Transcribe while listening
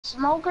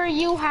Smoker,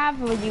 you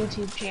have a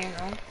YouTube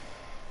channel.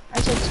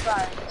 I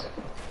subscribed.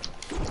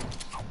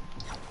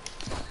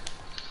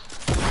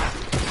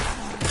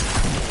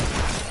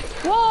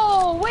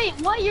 Whoa, wait,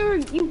 what?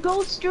 You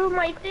goes through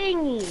my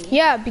thingy.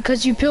 Yeah,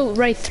 because you built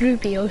right through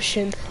the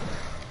ocean.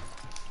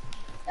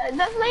 That's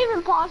not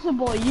even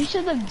possible. You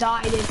should have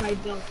died if I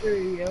built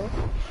through you.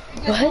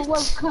 What? It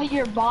will cut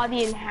your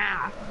body in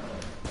half.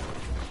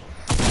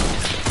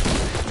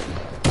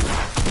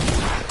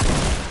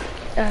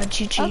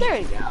 GG. Oh, there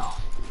you go.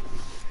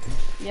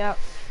 Yep,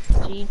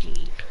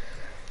 GG.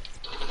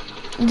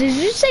 Did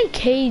you say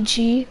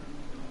KG?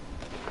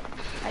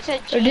 I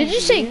said GG. Or did you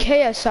say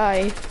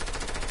KSI?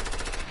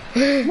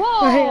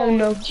 Whoa, I don't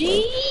know.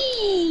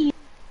 G.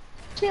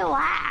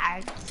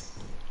 Relax.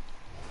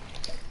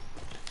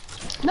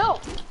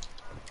 No.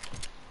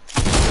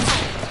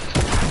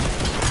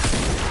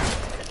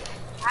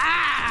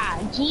 Ah,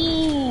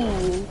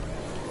 jeez.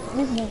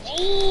 This is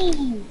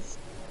jeez.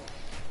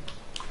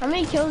 How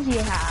many kills do you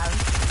have?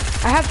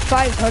 I have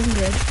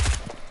 500.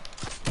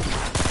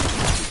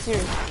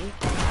 Seriously.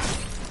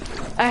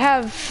 I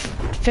have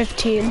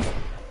 15.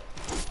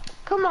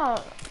 Come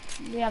on.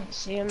 We have the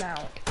same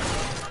amount.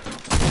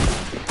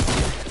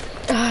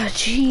 Ah,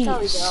 jeez. No,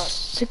 we don't.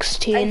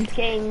 16.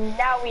 Okay,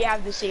 now we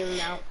have the same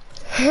amount.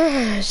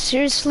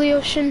 Seriously,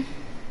 Ocean?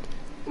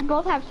 We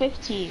both have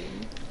 15.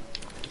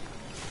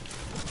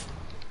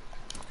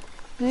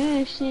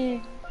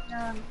 Bullshit.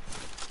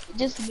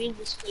 Just made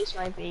this place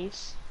my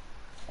base.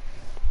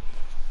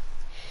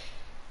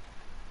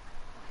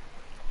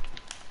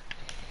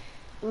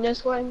 And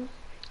this one?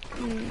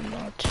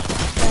 Not.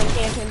 I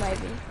can't hit my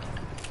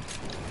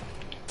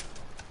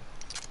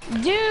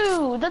base.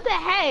 Dude, what the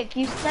heck?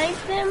 You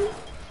sniped him?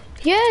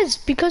 Yes,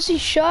 because he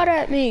shot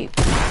at me.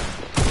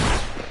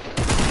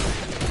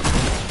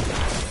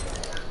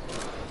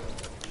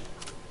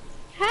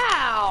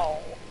 How?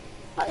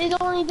 It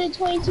only did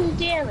 22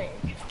 damage.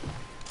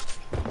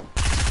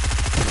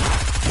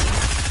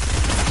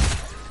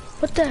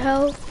 What the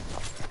hell?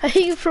 I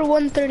hit you for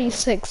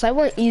 136. I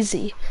went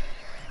easy.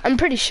 I'm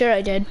pretty sure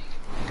I did.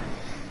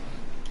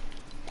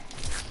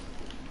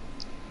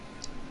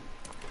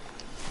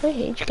 I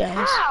hate you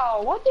guys.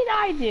 How? What did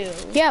I do?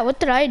 Yeah, what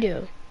did I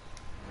do?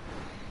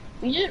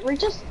 We're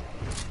just.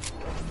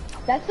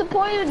 That's the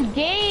point of the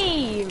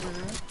game.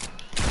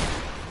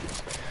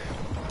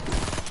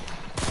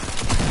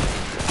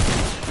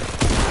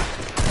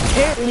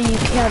 Apparently you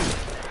can't.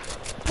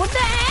 What the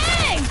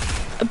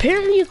heck?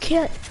 Apparently you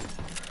can't.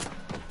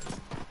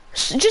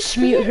 Just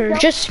mute her.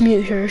 Just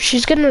mute her.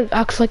 She's gonna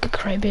act like a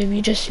crybaby.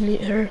 Just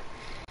mute her.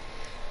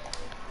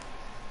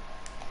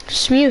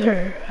 Just mute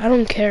her. I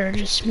don't care.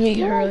 Just mute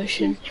her,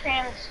 Ocean. She's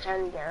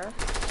transgender.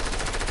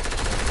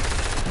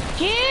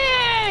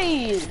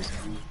 Jeez!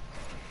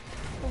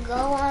 Go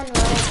on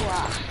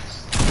Roblox.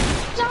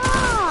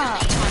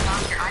 Stop! You need to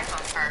unlock your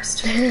iPhone first.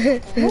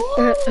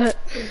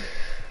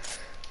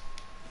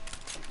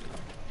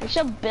 I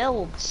should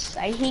builds.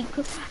 I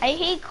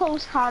hate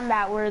close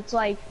combat where it's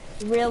like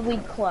really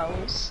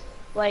close,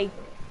 like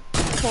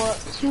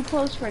too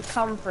close for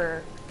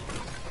comfort.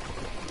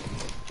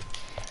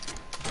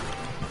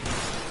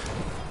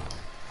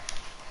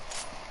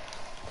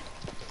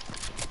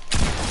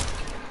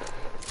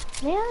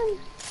 Man,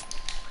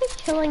 quit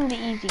killing the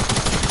easy.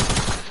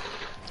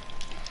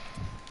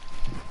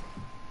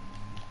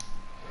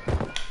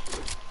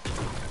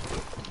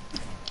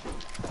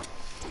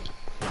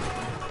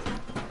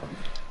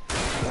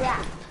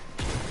 Yeah.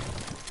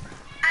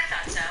 I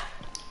thought so.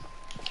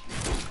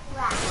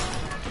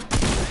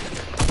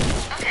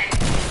 Okay,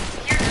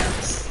 here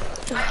goes.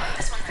 I wrote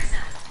this one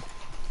myself.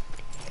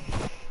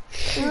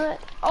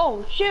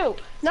 Oh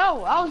shoot!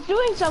 No, I was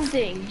doing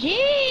something.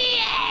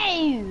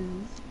 Jeez!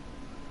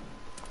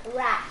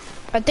 Rat.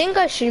 I think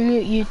I should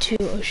mute you too,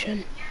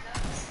 Ocean.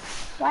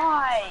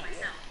 Why?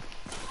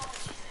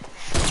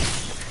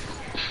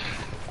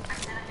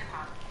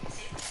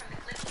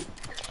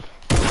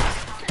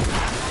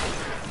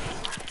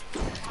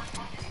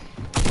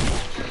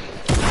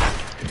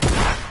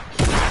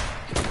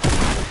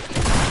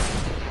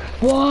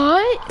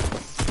 What?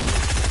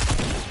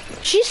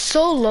 She's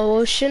so low,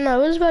 Ocean. I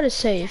was about to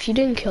say, if you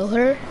didn't kill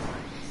her,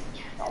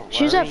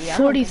 she was at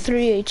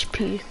 43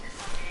 HP.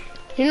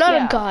 You're not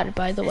a god,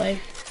 by the way.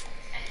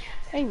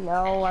 I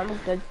know, I'm a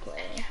good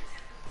player.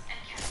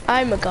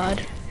 I'm a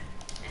god.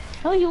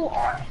 No, you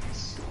aren't.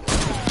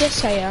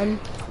 Yes, I am.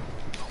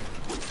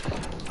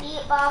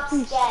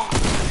 Beatbox God,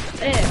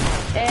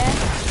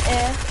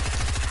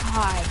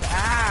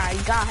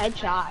 you got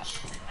headshot.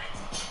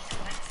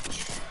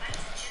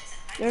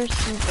 You're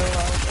super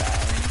low, bro.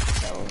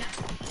 So,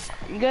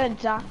 you're gonna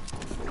die.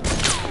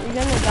 You're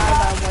gonna die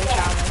by one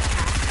shot.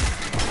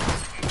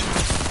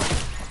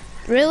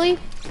 Really?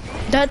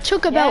 That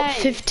took about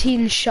Yay.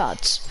 15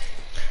 shots.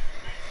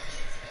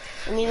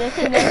 I mean, this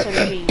is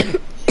SMG.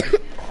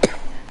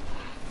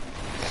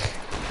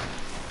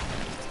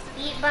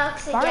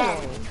 Beatbox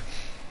Finally.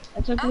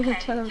 That took me a Okay,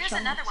 ton of here's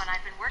shots. another one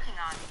I've been working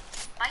on.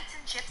 Bites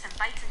and chips and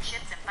bites and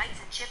chips and bites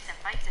and chips and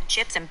bites and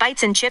chips and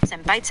bites and chips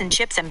and bites and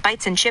chips and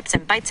bites and chips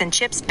and bites and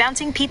chips.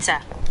 Bouncing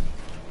pizza.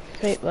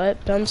 Wait,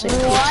 what? Bouncing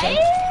What?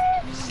 pizza.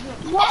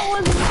 What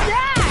was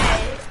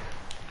that?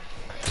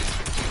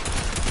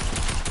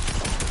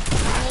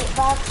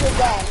 Meatbox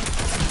again.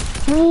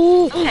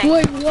 Ooh, Okay.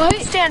 wait,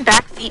 what? Stand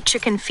back, feet,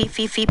 chicken, fee,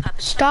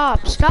 puppet.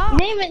 Stop, stop.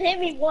 Name it, hit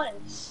me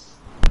once.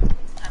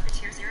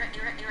 Puppeteers, era.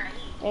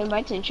 And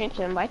bites and chips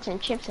and bites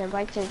and chips and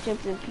bites and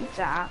chips and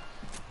pizza.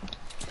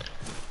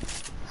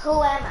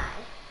 Who am I?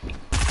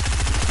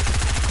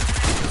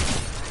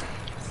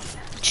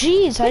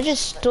 Jeez, I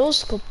just stole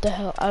scoped the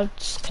hell. I'm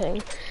just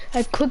kidding.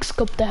 I quick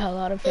scoped the hell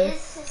out of her.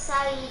 Is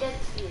Saida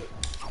cute?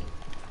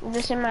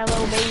 This in my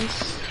little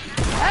base.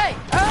 Hey!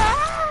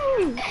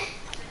 Oh!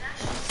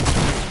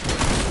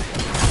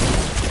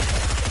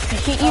 I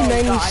hit you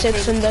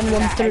 96 and then I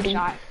got 130.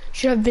 that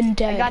Should have been I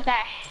dead. got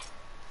that.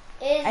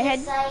 Is I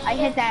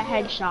hit that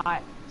cute?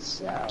 headshot.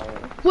 So.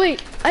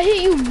 Wait, I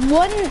hit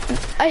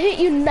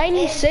you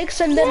 96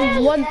 and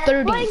then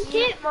 130. One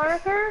hit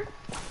marker.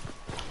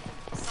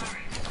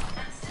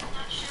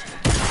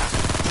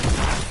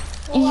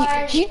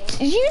 You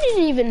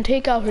didn't even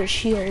take out her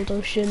shield,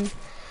 Ocean.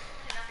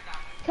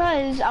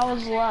 Cause I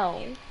was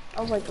low.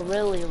 I was like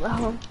really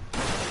low.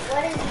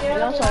 What is your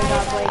And also I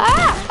got like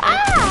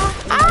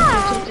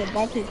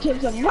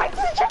chips and bites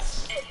and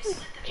chips.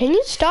 Can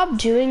you stop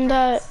doing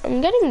that?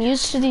 I'm getting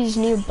used to these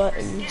new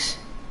buttons.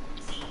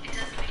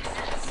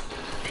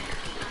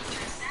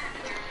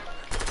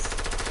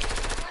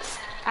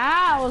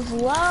 Ah, I was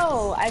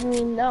low. I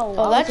mean, no.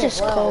 Oh, I that's wasn't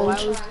just low.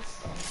 cold.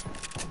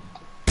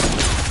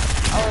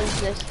 I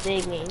was just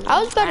digging.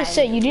 I was about to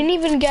say, you didn't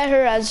even get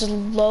her as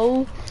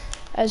low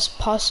as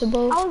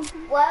possible.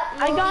 What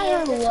I got movie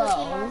her is the Cookie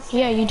low. Monster?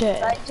 Yeah, you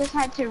did. I just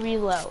had to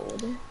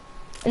reload.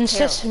 In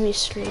Sesame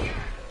Street.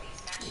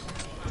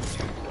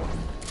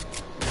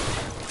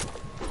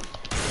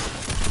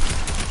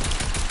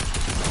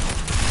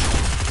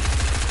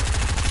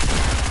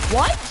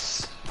 What?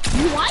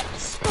 What?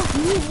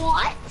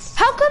 What?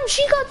 How come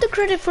she got the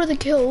credit for the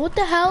kill? What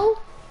the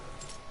hell?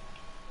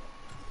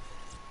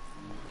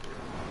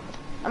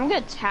 I'm gonna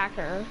attack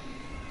her.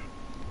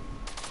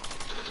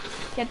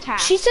 Get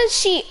attacked. She says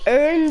she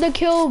earned the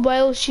kill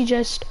while she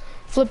just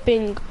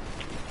flipping.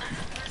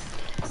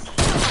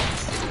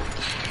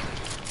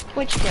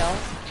 Which kill?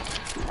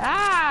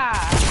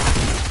 Ah!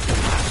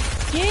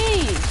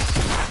 Jeez!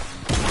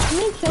 How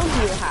many kills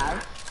do you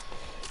have?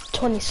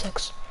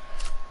 26.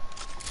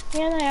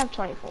 And I have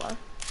 24.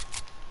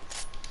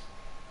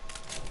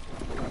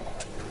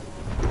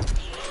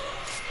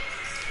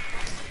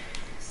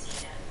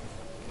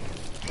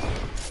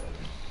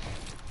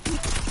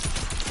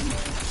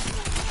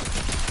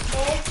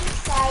 Is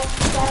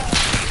Saida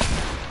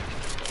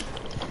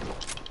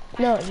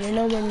No, you're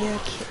nowhere near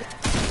cute.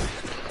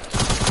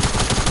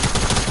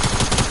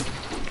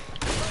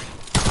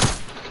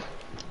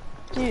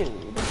 Dude.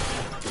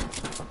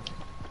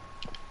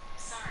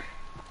 Sorry,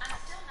 I'm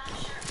still not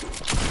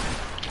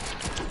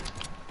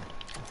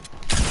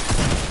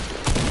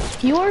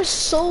sure. You are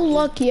so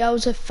lucky I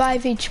was at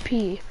 5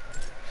 HP.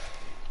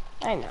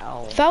 I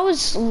know. If I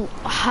was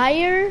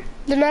higher,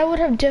 then I would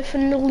have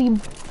definitely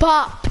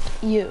bopped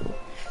you.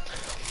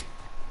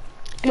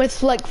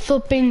 With like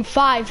flipping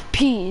 5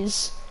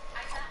 Ps.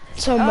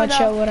 So much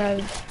no. I would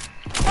have.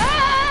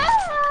 Ah!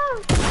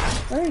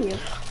 Where are you?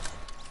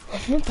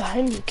 I'm not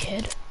behind you,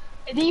 kid.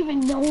 I didn't even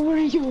know where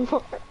you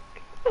were.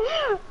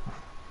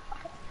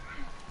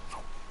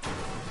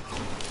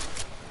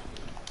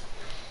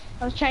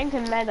 I was trying to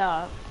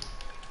meta.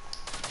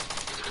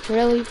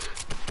 Really?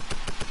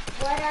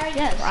 What are you?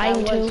 Yes, I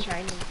Trying was to.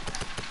 trying to.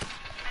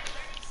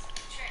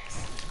 Tricks.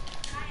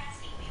 Try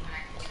asking me what I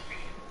can do for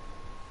you.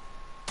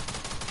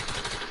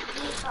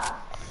 Meatbox.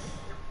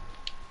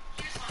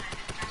 Here's one I've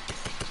been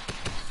practicing.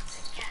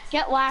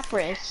 Get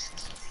Lapras.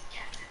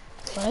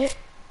 What?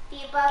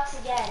 Meatbox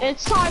again.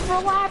 It's time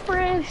for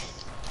Lapras!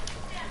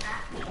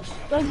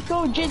 Let's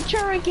go,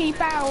 Jinchuriki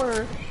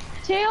power!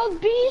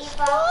 Tailed Beast!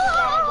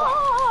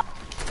 Ah!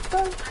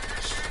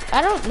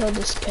 I don't know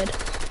this kid.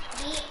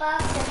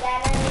 Meatbox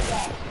again and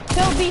again.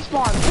 Tail Beast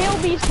Bomb! Tail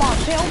Beast Bomb!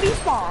 Tail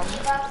Beast Bomb!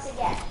 Meatbox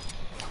again.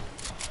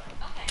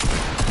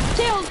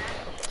 Tail...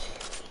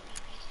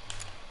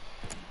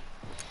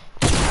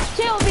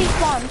 Tail Beast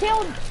Bomb!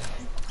 Tail...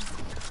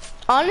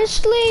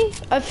 Honestly,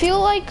 I feel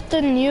like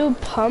the new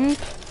pump,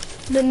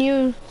 the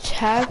new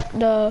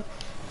the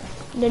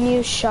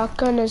new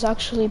shotgun is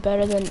actually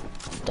better than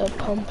the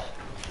pump.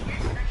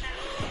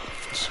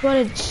 It's what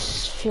it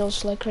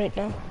feels like right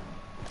now.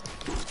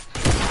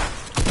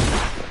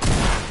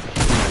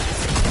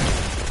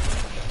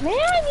 Man,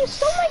 you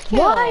stole my kill!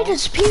 Why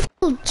does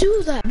people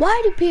do that? Why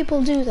do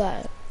people do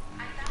that?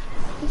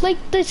 Like,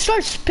 they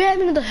start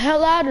spamming the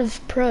hell out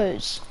of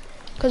pros.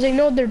 Because they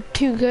know they're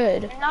too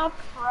good. You're not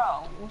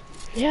pro.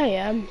 Yeah, I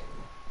am.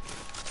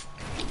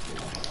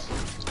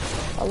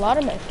 A lot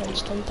of my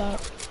friends done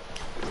that.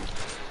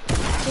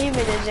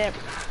 David is it.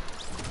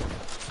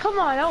 Come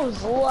on, I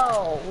was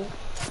low.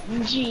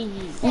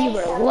 Jeez. You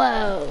were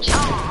low.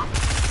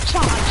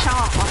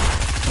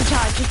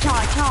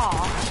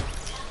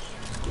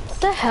 What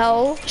the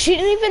hell? She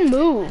didn't even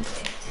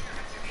move.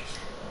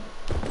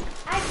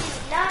 I do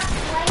not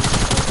like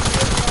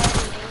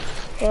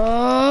this.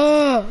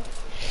 Oh,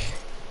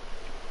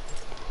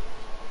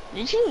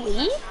 Did she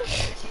leave?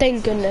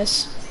 thank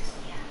goodness.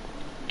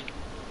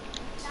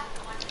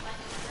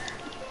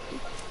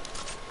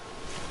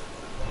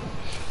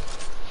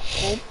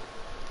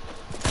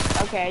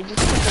 Okay, I just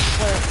took a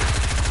flirt.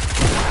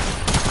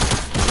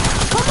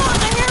 Come on,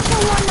 I'm here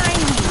for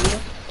 190.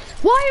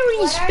 Why are you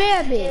What are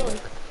you spamming? doing?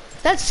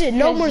 That's it,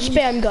 no more Because you-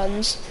 spam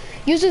guns.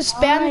 Use a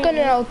spam gun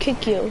and I'll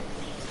kick you.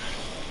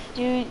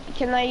 Dude,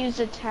 can I use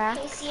attack?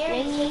 Hey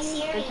Siri, hey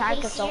Siri, Attack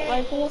hey assault Siri,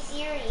 rifle? hey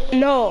Siri, hey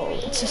No, Siri,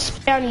 it's a hey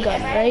spam Siri.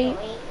 gun, Am I right?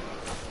 annoying?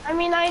 I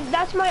mean,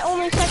 that's my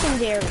only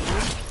secondary.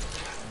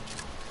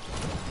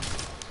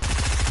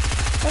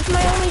 That's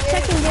my only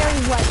secondary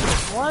weapon.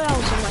 What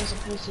else am I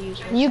supposed to use?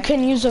 For You second-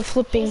 can use a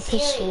flipping Hey, Siri.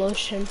 pistol,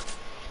 Ocean.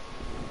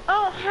 I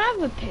don't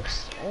have a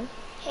pistol.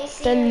 Hey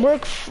Siri, Then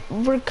work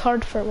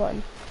hard for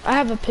one. I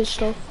have a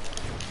pistol.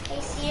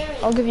 hey Siri,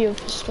 I'll give you a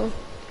pistol.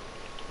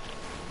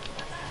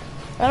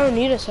 I don't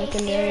need a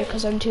secondary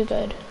because I'm too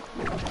good.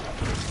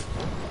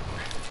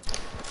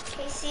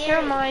 hey Siri,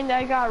 Never mind,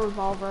 I got a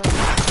revolver. hey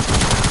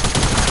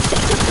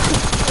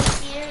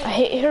I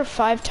Siri, hit her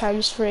 5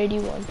 times for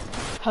 81.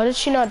 How did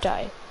she not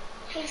die?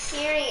 hey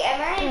Siri,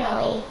 am I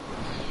Hell. annoying?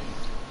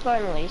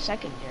 Finally,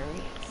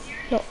 secondary.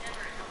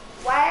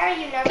 Why are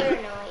you never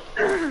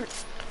annoyed?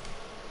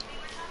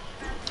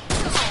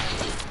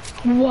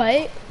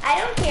 What? I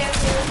don't care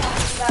if we were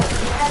talking about you.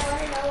 I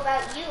want to know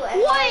about you.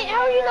 And why What? How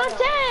are you never not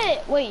annoyed.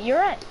 dead? Wait,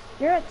 you're at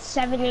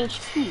 7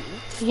 HP.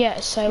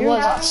 Yes, I You're was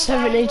Tell at me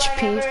 7 why you are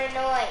HP. never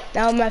annoyed.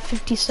 Now I'm at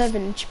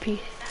 57 HP.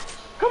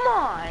 Come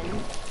on.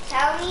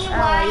 Tell me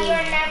why you-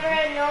 you're never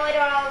annoyed,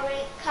 or I'll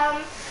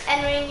come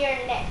and wring your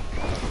neck.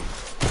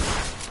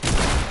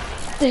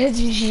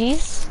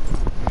 Jeez.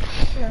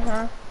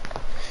 Uh-huh.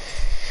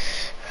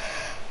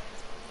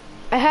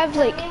 I have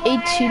like Tell me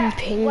why 18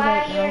 ping why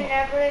right you're now.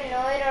 never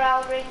annoyed, or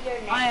I'll wring your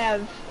I neck.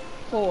 have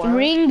 4.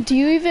 Ring, do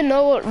you even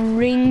know what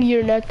wring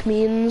your neck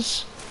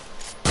means?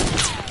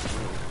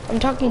 I'm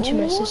talking to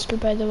my sister,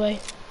 by the way.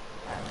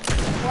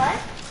 What?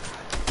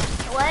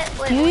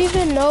 What? Do you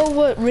even know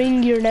what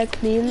wring your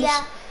neck means?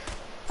 Yeah.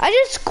 I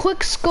just quick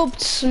scoped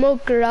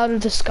Smoker out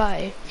of the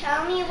sky.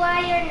 Tell me why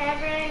you're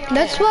never annoyed.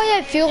 That's why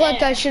I feel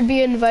like I should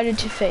be invited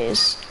to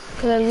FaZe.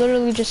 Because I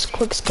literally just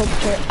quick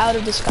scoped her out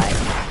of the sky.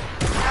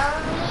 Tell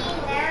me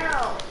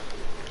now.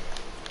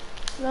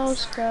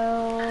 Let's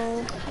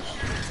go.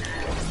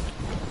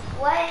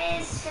 What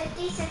is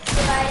 56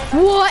 divided by...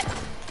 What?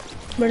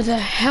 Where the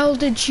hell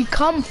did she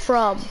come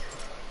from?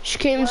 She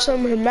came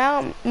from her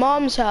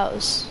mom's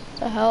house.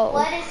 The hell?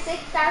 What is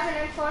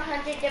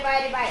 6,400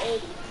 divided by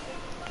 80?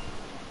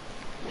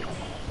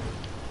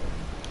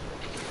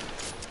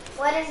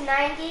 What is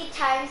 90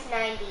 times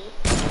 90?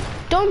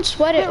 Don't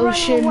sweat it, Quit running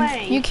Ocean.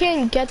 away. You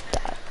can't get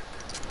that.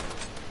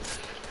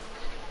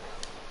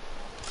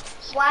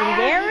 Why are you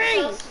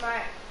Scary. so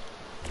smart?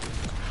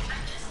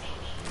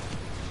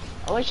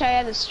 I wish I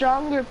had a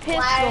stronger Why are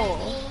pistol.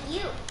 you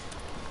being you?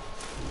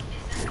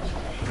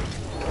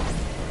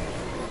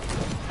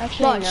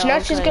 Actually, Watch, no, now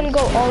she's 'cause- gonna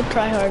go all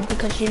try hard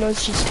because she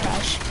knows she's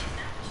trash.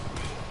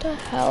 What the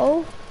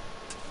hell?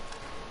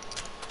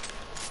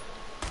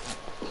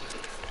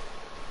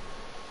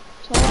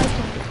 So I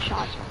can get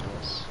shots on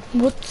this.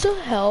 What the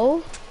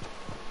hell?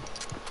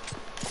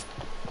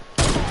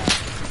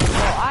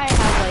 Well, I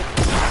have like.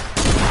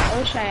 I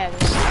wish I had a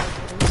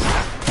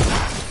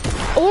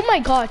sniper. Oh my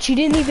god, she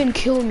didn't even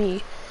kill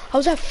me. I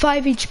was at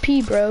 5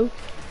 HP, bro.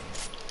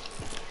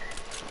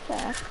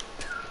 Yeah.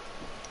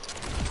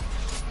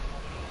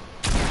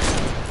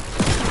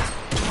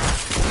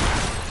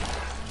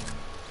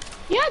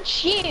 You had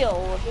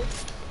shield.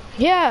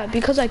 Yeah,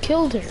 because I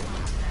killed her.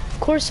 Of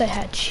course I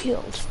had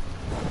shield.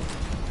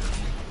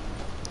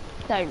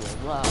 That was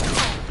low.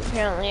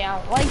 Apparently, I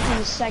don't like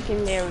these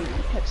secondary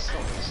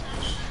pistols.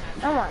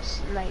 I want a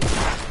sniper.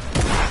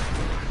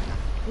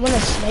 You want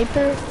a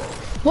sniper?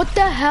 What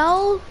the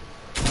hell?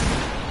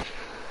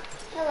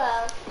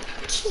 Hello.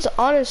 She's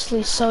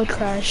honestly so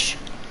trash.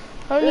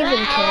 I don't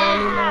even care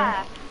anymore.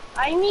 Ah,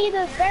 I need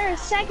a better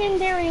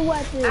secondary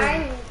weapon.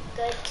 I'm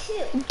good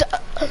too.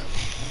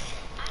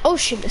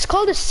 Ocean, it's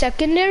called a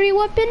secondary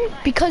weapon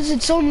because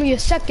it's only a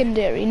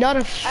secondary, not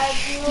a Are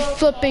you okay?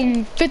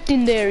 flipping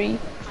 15-dary.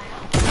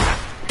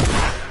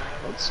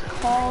 It's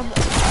called, I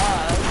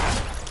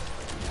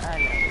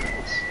don't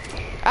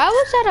know. I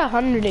was at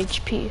 100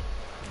 HP.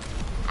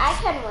 I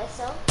can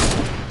whistle.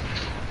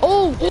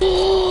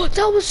 Oh,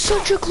 that was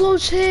such a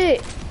close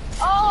hit.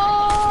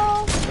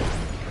 Oh!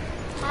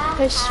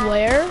 I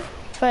swear,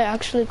 if I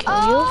actually kill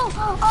Oh!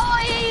 Oh,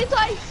 I hit you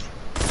twice!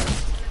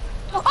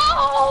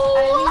 Oh,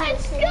 Are you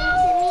let's listening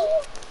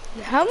go!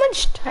 you, how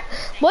much time?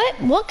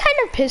 What kind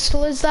of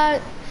pistol is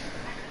that?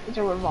 It's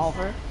a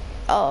revolver.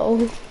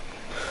 Oh,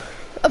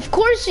 of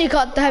course you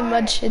got that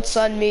much hits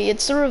on me.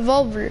 It's a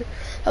revolver.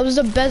 That was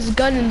the best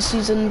gun in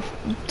season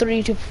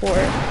 3 to 4.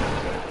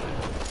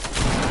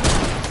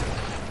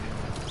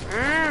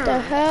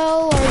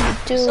 hell are you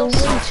doing to?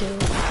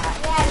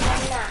 Yeah,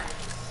 you're not.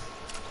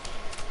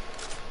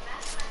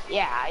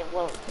 Yeah, I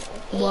won't.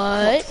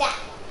 What? Zach.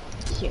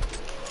 Here.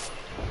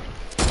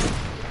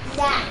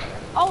 Zach.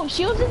 Oh,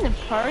 she was in the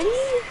party?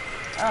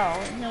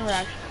 Oh, no, we're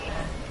actually.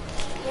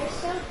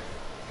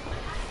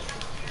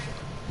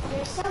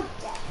 You're so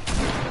dead.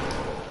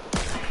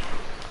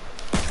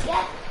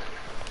 Yep.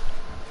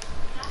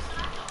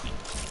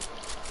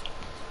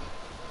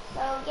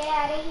 So get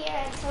out of here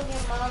and tell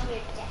your mom you're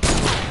dead.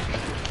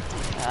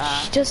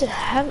 She doesn't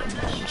have it,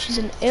 man. She's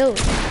an alien.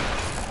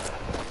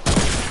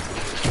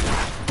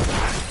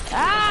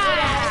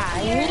 Ah! I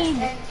Here need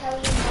and tell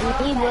your mom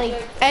need, that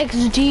like,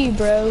 you're XD,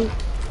 bro.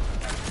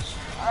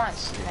 I want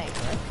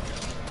sniper.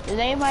 Does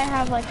anybody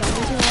have like a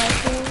laser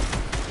rifle?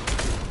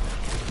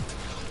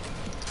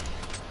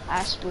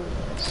 Ask me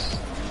this.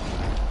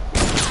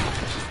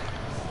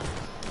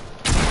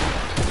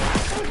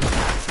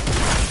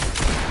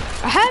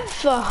 I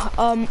have,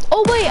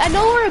 oh wait, I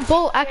know where a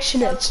bolt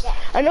action is.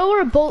 I know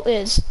where a bolt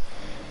is.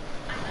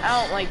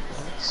 I don't like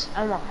bullets.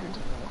 I want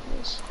hunting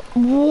rifles.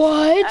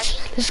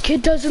 What? This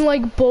kid doesn't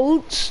like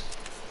bolts?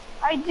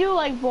 I do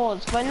like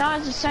bullets, but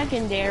not as a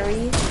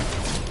secondary.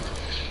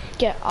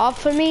 Get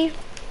off of me.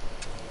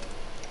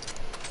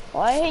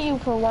 Well, I hit you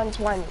for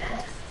 120,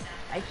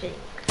 I think.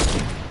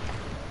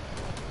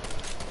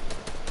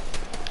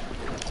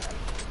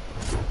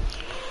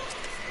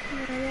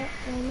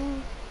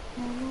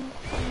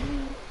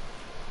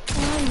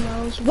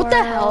 What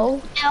the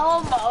hell?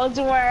 Elmo's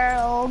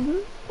World.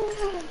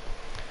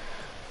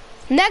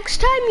 Next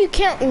time you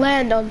can't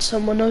land on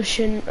someone,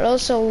 Ocean, or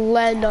else they'll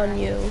land on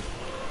you.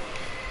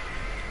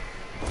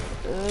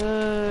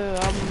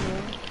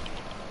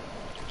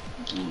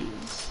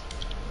 Jeez.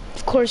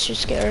 Of course you're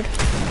scared.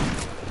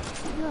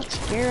 I'm not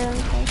scared.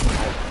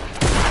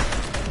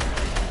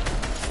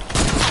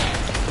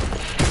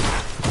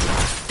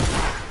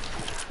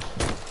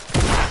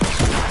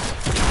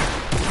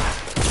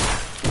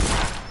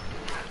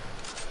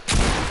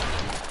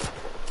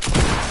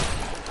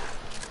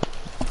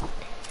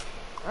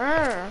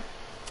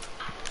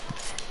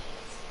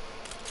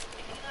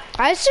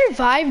 I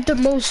survived the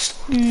most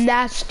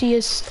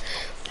nastiest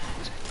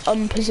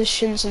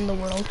positions in the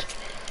world.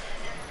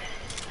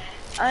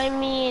 I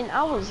mean,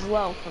 I was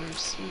low from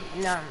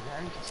no,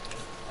 I'm just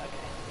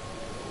okay.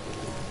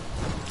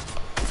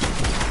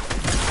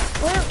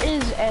 Where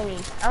is Emmy?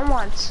 I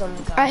want some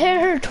guy. I hit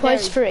her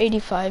twice for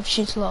 85.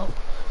 She's low,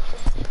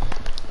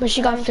 but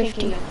she got I'm 50.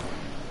 taking it.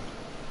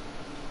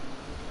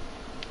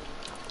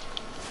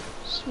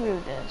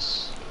 Screw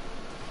this.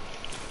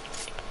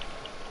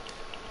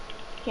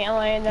 Can't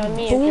land on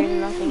me if there's Boom,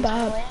 nothing to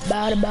land.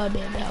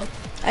 bow.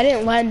 I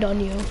didn't land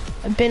on you.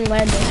 I've been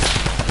landing.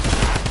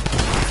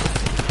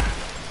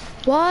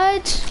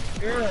 What?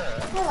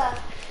 Hello.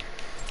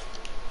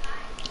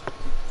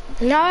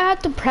 Now I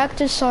have to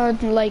practice on,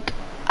 like,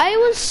 I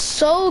was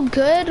so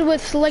good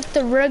with like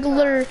the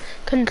regular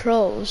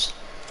controls.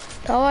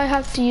 Now I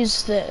have to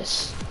use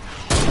this.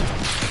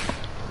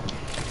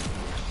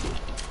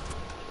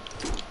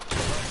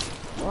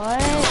 What?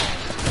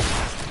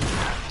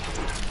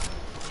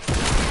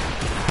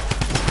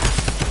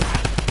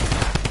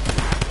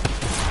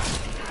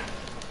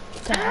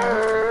 The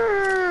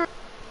hell?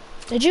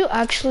 Did you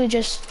actually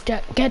just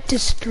get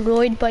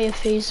destroyed by a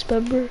FaZe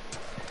member?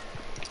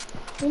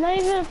 You're not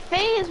even a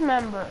FaZe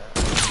member.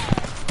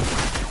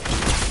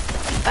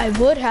 I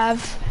would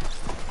have,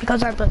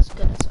 because I'm as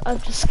good as, I'm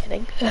just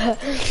kidding. But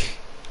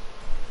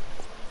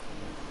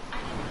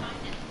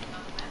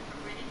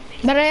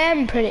I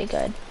am pretty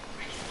good.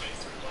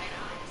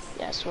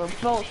 Yes, we're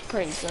both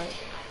pretty good.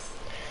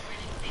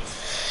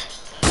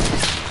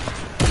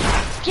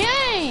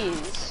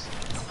 Jeez!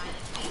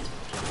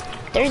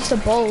 There's the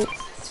bolt.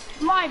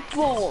 My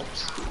bolt!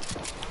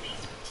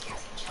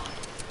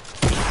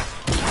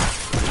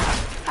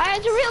 I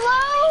had to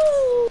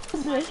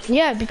reload!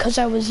 Yeah, because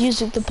I was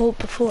using the bolt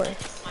before.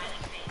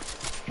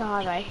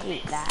 God, I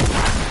hate that.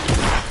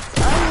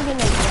 I'm gonna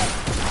get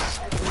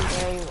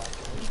secondary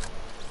weapon.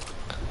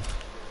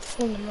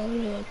 Hold on, I'll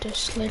reload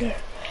this later.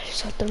 I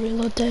just have to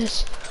reload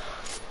this.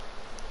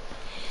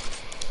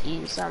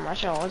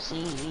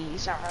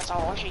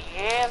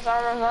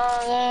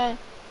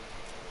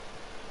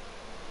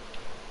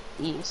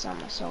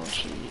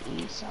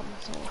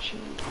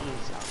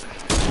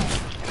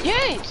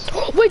 Jeez!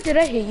 Wait, did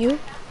I hit you?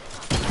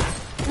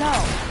 No.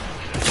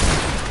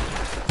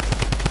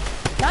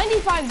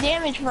 95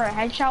 damage for a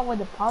headshot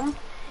with a pump?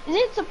 Is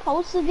it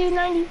supposed to do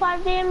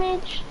 95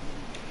 damage?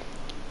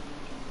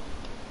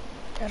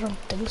 I don't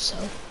think so.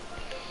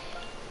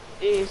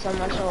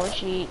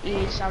 Isamasoshi,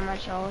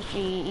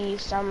 Isamasoshi,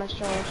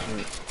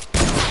 Isamasoshi.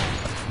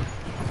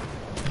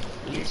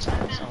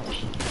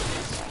 Isamasoshi, Isamasoshi.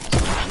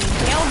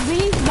 Kill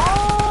beast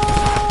ball!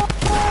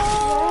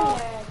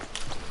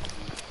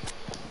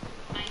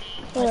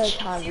 What are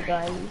Tommy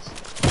guns?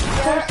 Of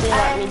course they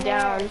let me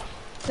down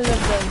because of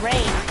the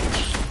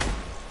range.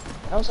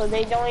 Also,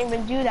 they don't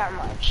even do that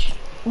much.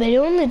 They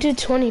only do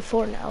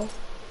 24 now.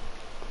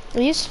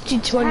 They used to do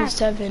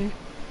 27.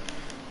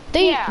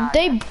 They Yeah.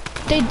 they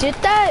did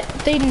that.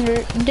 They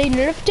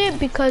nerfed it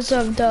because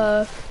of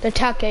the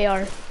attack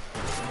AR.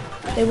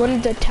 They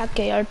wanted the attack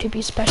AR to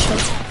be special.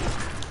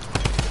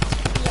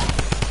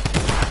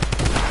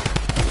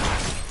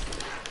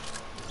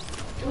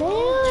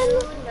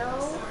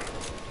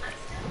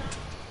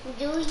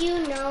 Do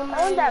you know my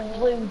I want that name?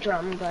 blue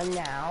drum gun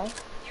now.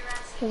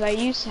 Because I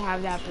used to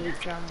have that blue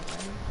drum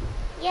gun.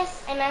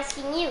 Yes, I'm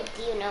asking you.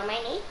 Do you know my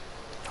name?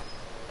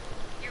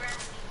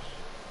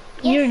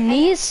 Your Yes,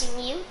 niece? I'm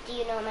asking you. Do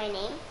you know my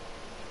name?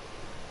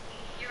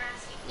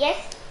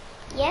 Yes.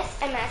 Yes,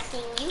 I'm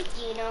asking you.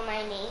 Do you know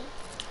my name?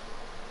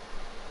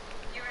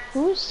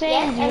 Who's saying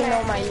Yes, do you I'm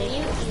know my asking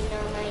name? you. Do you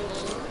know my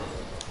name?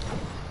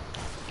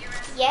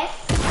 Yes.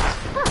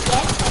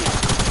 Yes,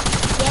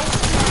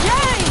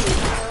 Jay! do you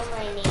know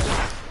my name?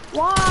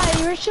 Why?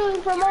 You're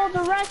shooting from all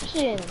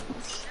directions.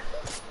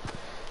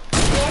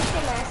 Yes,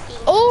 I'm asking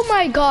you. Oh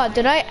my god,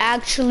 did I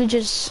actually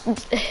just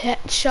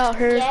shot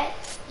her?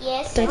 Yes,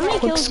 yes, The I'm many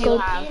asking kills you. do you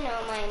Do have? you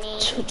know my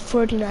name?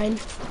 49.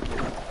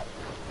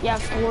 You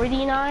have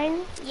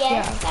 49?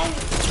 Yes, I'm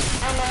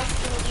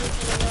asking you.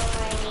 Do you know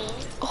my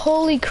name?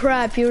 Holy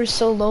crap, you were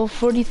so low,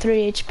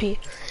 43 HP.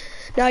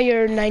 Now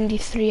you're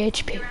 93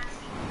 HP.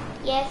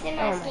 Yes, I'm Oh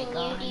my asking you.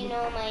 God. Do you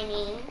know my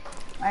name?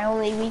 My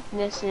only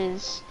weakness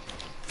is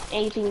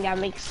anything that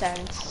makes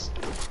sense.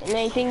 And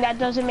anything that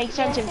doesn't make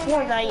sense in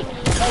Fortnite,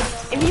 like,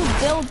 if you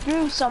build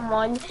through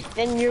someone,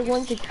 then you're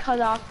going to cut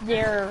off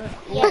their,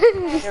 Yes,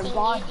 I'm their asking you.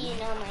 body. Do you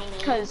know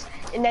my name?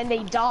 And then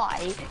they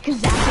die,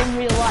 because that's in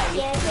real life.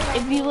 Yes, I'm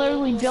If asking you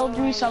literally do you build know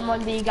through my someone,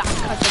 name? then you gotta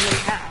cut them in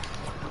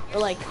half. Or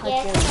like, cut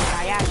Yes, them I'm asking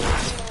you.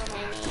 diagonally. Do you know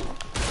my name?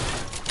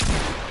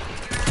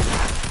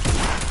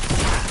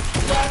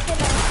 Yes,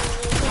 I'm asking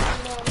you. Do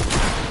you know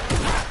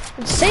my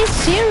name? Say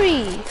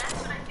Siri!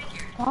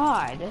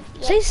 God.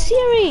 Say Yes, I'm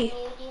Siri! asking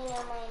you. Do you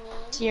know my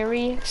name?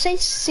 Siri? Say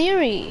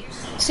Siri!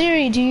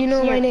 Siri, do you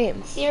know my Siri.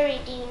 name? Siri,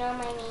 do you know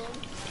my name?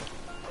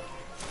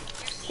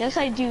 Yes,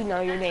 I do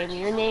know your name.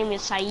 Your name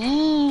is Saida.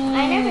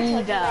 I never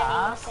told you my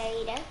name was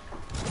Saida.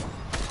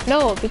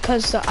 No,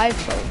 because the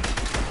iPhone.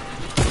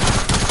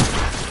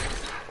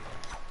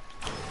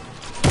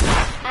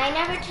 I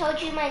never told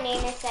you my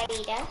name is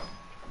Saida.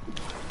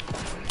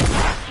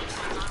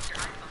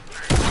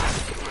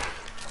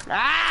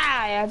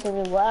 Ah, I have to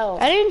do well.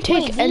 I didn't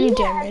take Wait, any you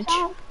damage.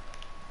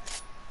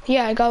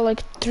 Yeah, I got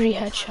like 3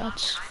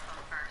 headshots.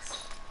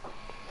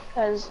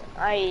 Because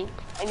I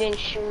didn't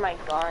shoot my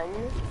gun.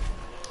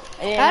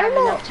 I don't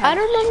know. I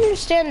don't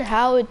understand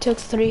how it took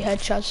 3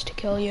 headshots to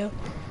kill you.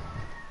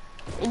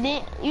 You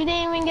didn't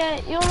even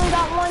get. You only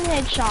got 1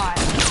 headshot.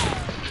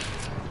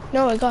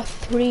 No, I got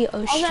 3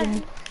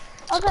 Ocean.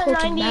 I was It's at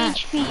called 90 math.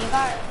 HP.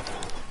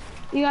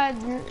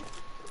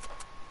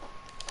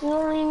 You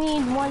only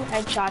need 1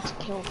 headshot to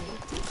kill me.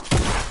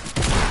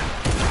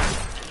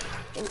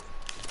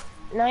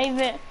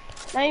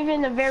 Not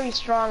even a very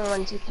strong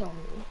one to kill me.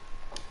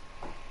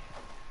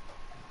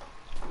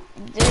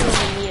 You didn't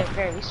even need a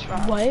very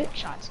strong What?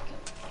 shot to kill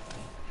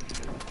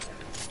me.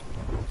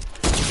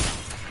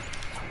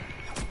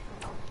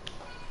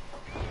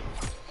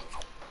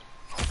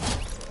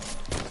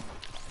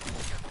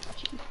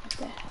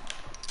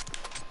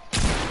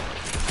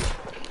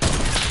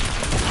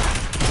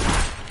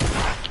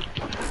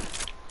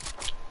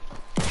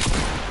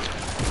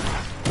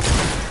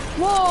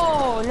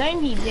 Whoa,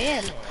 90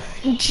 damage.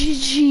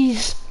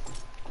 GG's.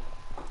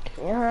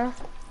 Yeah.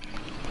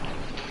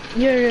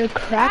 You're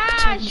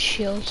cracked Ah, on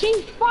shield.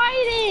 She's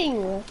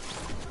fighting!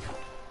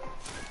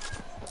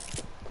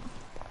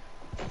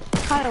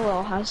 Hi,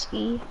 little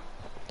husky.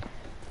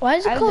 Why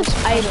is I it called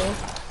was- idle?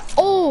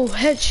 Oh,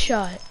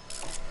 headshot.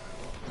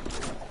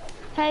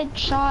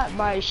 Headshot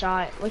by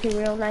shot. Looking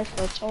real nice,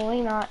 but it's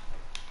totally not.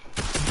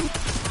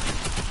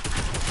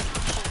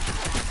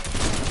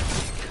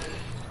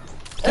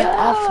 Get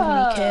off of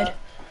me, kid.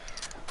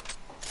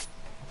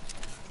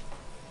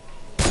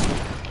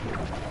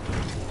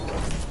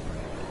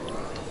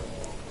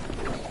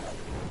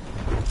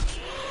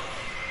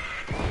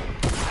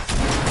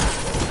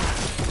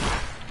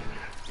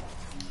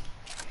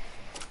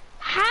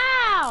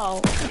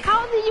 How?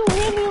 How did you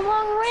hit me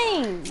long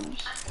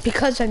range?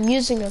 Because I'm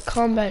using a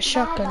combat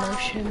shotgun,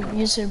 Ocean.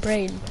 Use your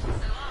brain.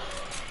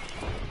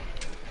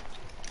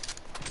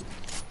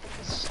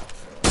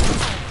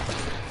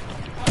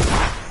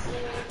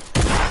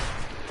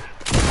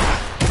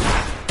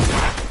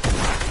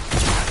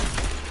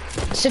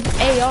 It's an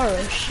AR,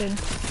 Ocean.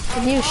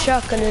 The new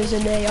shotgun is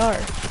an AR.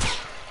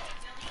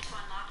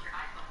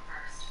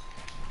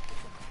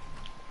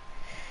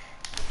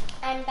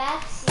 I'm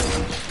back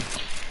soon.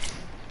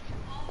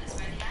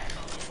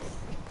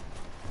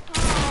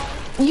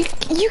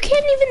 You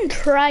can't even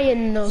try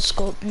and no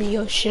scope me,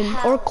 Ocean,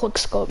 or quick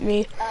scope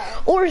me,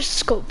 or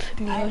scope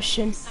me,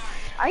 Ocean.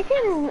 I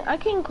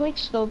can quick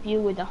scope you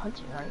with a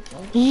hunting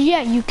rifle.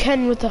 Yeah, you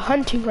can with a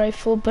hunting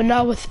rifle, but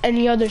not with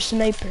any other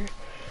sniper.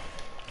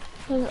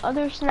 Because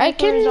other I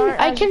snipers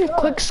aren't can as good.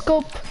 quick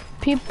scope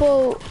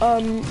people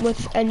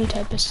with any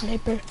type of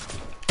sniper.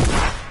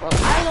 Well,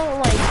 I don't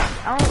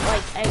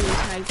like any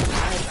type of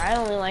sniper. I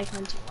only like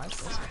hunting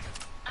rifles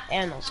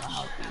and also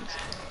heavies.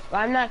 But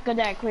I'm not good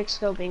at quick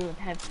scoping with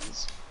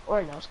heavies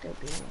or no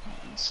scoping with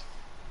heavies.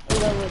 I'm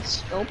good with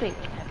scoping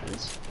with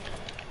heavies.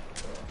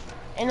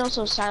 And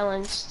also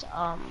silenced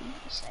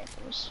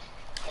snipers.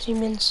 What do you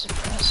mean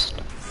suppressed?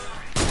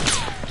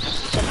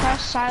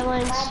 Suppressed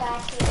silence,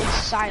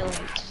 it's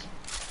silent.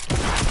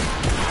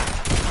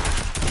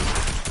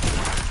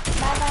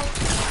 Bye-bye.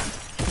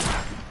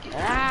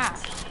 Ah!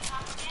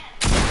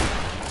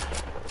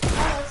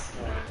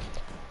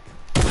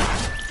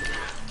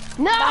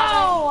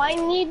 No! I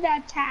need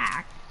that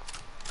tack.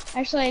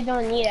 Actually, I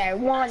don't need it. I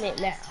want it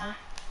now.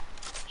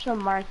 Should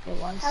mark it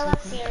once. Hello,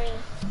 Siri.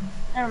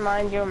 Never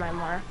mind, you're my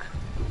mark.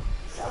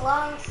 So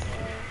long, Siri.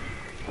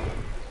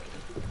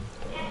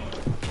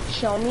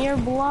 Show me your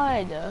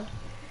blood.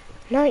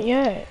 Not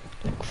yet.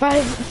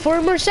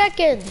 4 more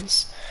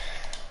seconds.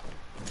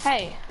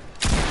 Hey.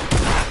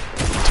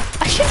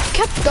 I should have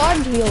kept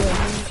on healing.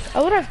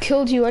 I would have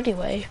killed you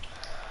anyway.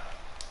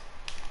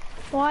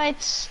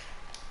 What?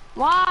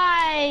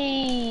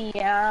 Why?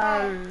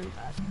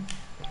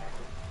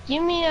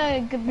 Give me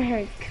a good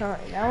bear gun.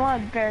 I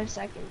want a bear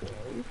second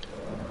game.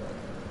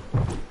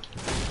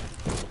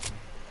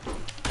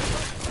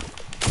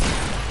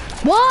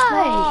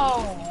 Why?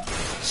 Oh.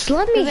 Just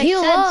let me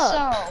heal up.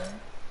 So.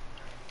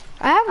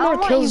 I have more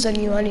want kills you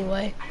than you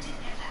anyway.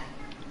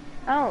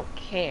 I don't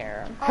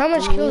care. How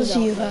much kills do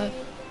you have?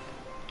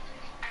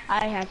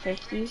 I have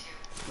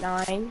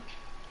 59,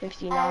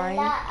 59.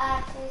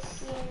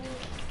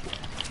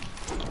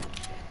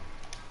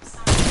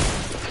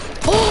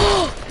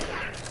 Oh!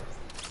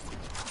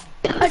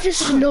 I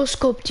just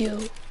no-scoped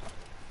you.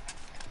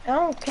 I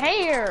don't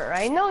care.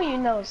 I know you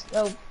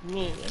no-scope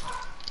me.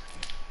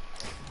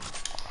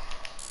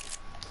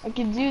 I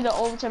could do the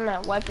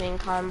ultimate weapon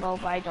combo,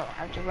 but I don't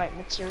have the right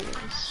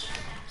materials.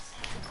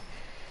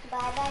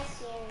 Bye-bye,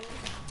 Siri.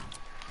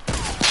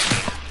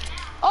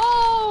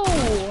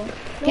 Oh!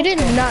 You did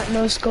not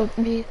no-scope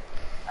me.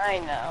 I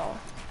know.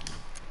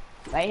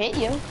 I hit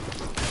you.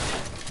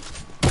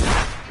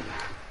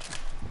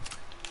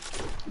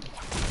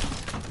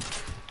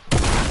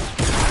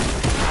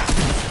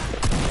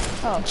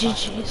 Oh,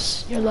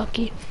 GG's. You're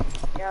lucky.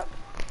 Yep.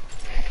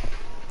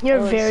 You're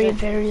Oh, very, shit.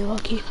 very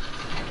lucky.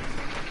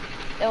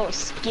 Oh,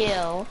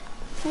 skill.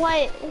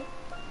 What?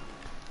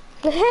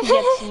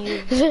 Gets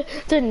you.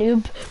 The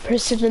noob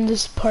person in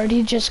this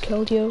party just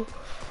killed you.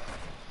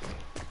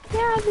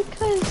 Yeah,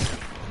 because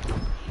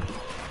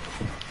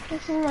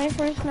this is my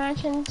first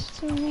match in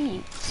 2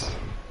 weeks.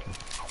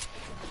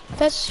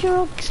 That's your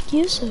own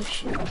excuse,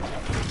 Ocean.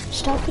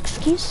 Stop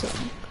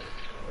excusing.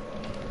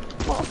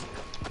 Well,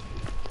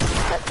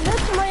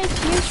 that's my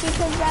excuse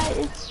because that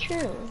is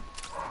true.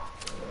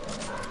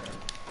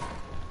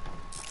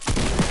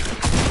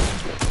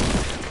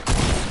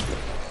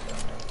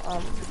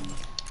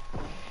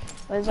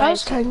 I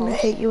was trying to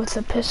hit you with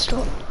a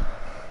pistol.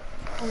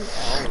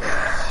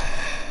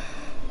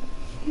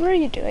 What are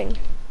you doing?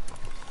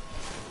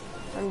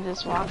 I'm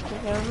just walking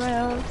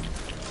around.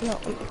 No,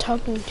 I'm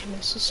talking to my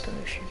sister,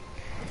 Ocean.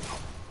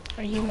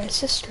 Are you my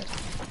sister?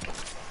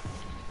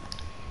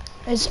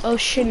 Is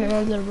Ocean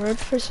another word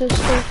for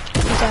sister?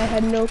 Because I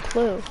had no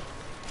clue.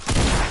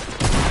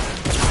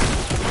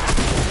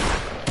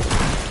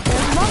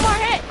 There's one more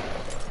hit!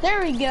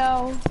 There we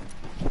go.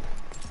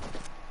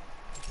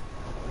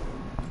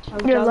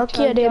 You're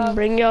lucky I didn't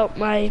bring out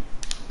my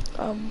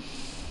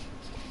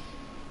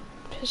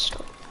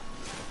pistol.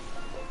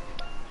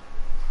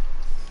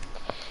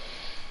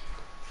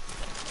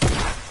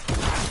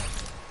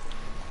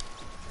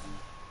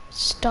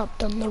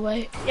 Stopped on the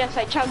way. Yes,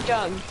 I chug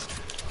jugged.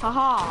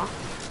 Haha.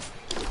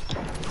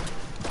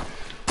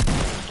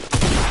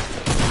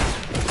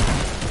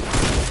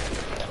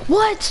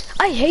 What?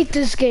 I hate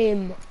this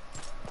game.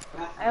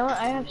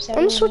 I have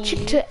 70. I'm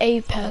switching to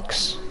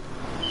Apex.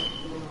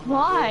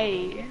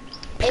 Why?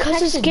 Because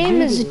this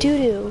game is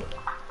doo-doo.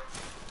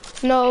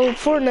 No,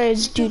 Fortnite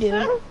is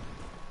doo-doo.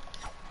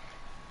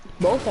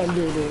 Both are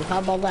doo-doo. How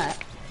about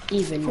that?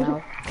 Even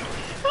now.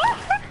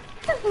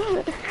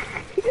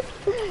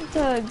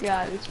 Oh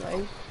god, it's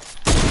fine.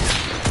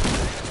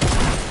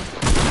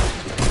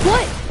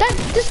 What?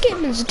 This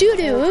game is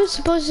doo-doo. It was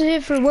supposed to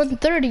hit for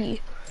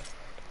 130.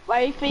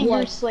 My finger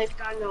What?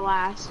 slipped on the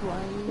last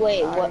one.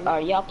 Wait, Sorry. what?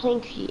 Are y'all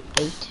playing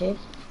creative?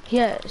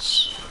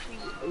 Yes.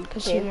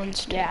 Because he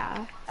wants to.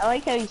 Yeah, I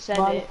like how you said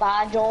it.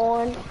 Bonfire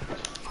Dawn?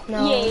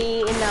 No.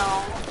 Yay,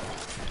 no.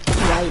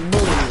 Right,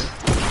 bully.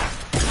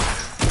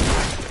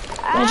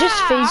 I just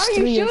phased how are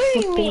through you your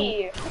shooting flipping.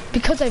 me?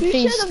 Because I You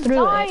phased should have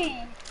through it.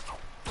 died.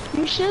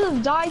 You should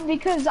have died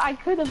because I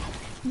could have,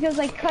 because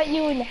I cut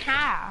you in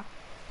half.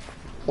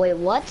 Wait,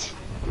 what?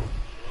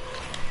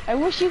 I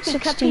wish you could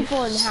cut 60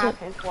 people in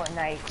half in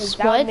Fortnite, because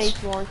that What? would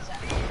make more sense.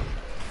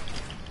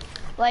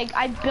 Like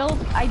I built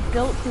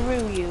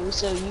through you,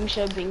 so you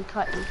should have been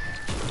cut.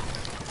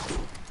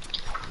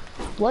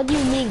 What do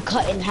you mean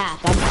cut in half?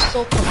 I'm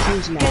so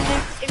confused now.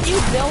 Because if you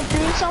build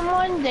through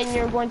someone, then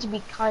you're going to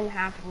be cut in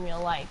half in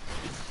real life.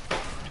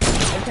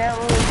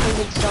 apparently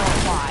physics don't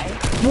apply.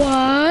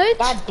 What?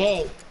 God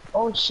dang.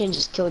 Ocean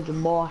just killed your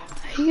boy.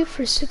 I hit you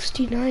for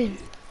 69.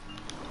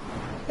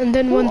 And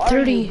then Who are you,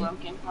 130.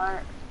 Broken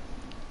Heart?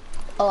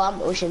 Oh,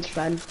 I'm Ocean's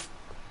friend.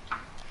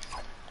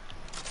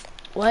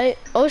 What?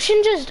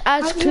 Ocean just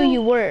asked who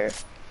you were.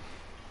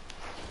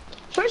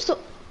 First of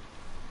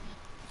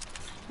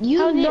you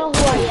How do you- know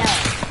who I am.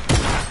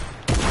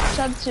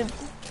 Sub to.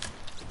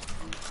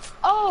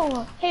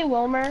 Oh, hey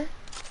Wilmer.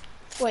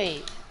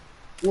 Wait.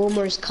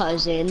 Wilmer's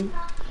cousin.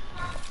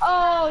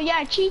 Oh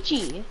yeah,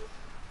 Chi-Chi.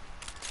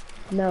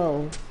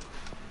 No.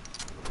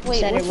 Wait,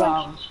 Said it which one?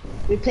 wrong.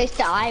 Replace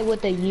the I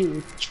with a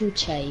U.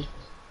 Chuche.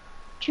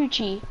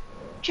 Chuchi.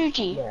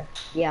 Chuchi. Yeah.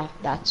 Yeah,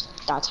 that's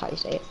how you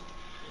say it.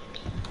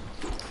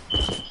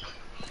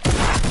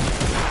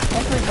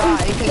 I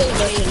forgot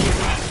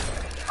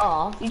because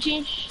Aw.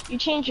 you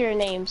changed your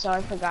name, so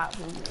I forgot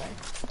who you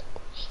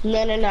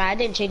were. No, I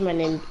didn't change my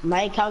name.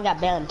 My account got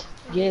banned.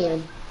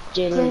 Jalen.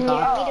 Jalen You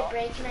got. want me to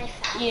break my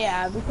fast?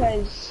 Yeah,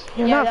 because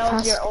You're yeah, not that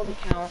was fast. your old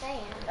account. I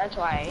am. That's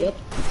why. Yep.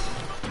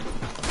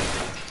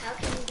 How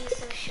can you be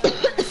so short?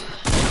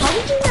 How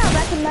did you not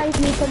recognize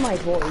me from my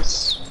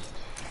voice?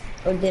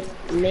 Or did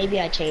maybe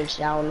I changed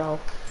it, I don't know.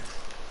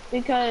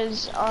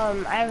 Because I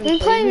haven't I'm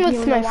played playing you with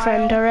in a my while.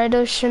 friend, alright,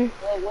 Ocean?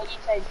 What you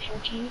said,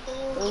 Chuchi?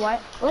 Or what?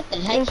 What the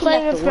heck? I'm You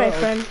playing left with the my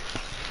world.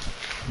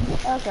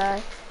 friend.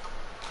 Okay.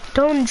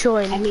 Don't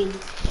join. I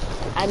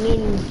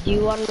mean, do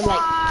you want to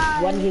like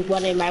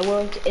one in my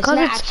world? It's 'Cause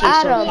not it's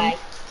actually so Adam. like.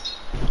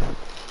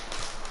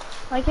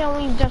 Why can't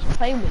we just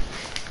play with you?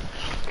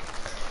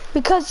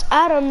 Because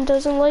Adam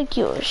doesn't like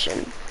you,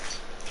 Ocean.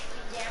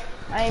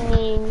 I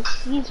mean,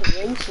 he's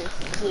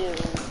racist to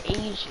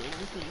Asian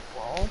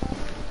people.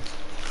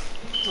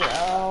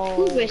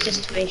 Who So,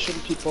 racist Asian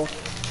people?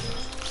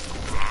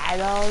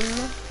 Adam.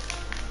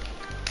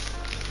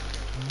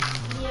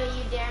 Leo,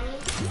 you dare me?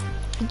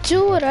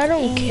 Do it, I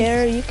don't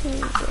care. You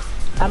can.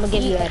 I'm gonna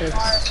give you edits.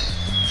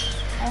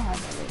 I have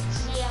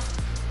it. Leo.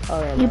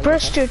 Oh, yeah, You no,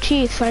 brushed your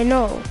teeth, I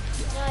know. No,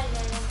 I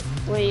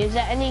didn't. Wait, is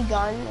that any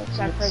gun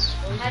except for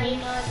How do you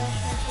explosive? know I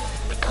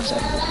brushed my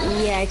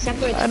teeth? Yeah, except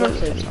for I don't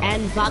explosives. know.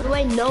 And by the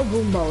way, no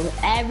boom bow.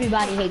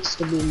 Everybody hates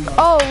the boom bow.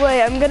 Oh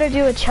wait, I'm gonna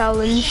do a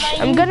challenge.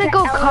 I'm gonna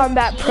go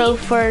combat pro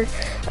for.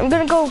 I'm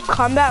gonna go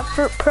combat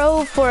for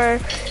pro for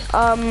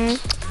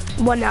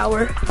 1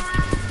 hour.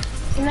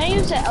 Can I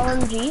use the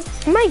LMG?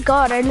 My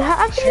God, I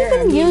haven't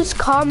even used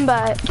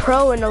combat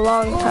pro in a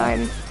long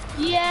time.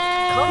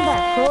 Yeah.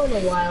 Combat Pro in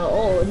a while.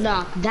 Oh,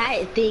 nah,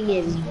 that thing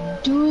is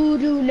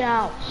doo-doo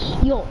now.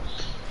 Yo,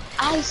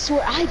 I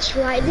swear, I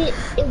tried it.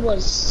 It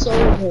was so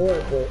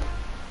horrible.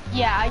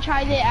 Yeah, I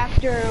tried it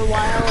after a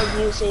while of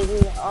using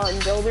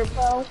Builder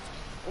Pro,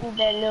 and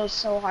then it was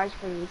so hard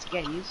for me to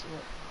get used to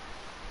it.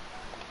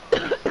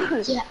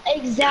 Yeah,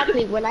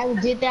 exactly. When I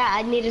did that,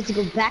 I needed to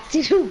go back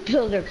to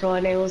Builder Pro,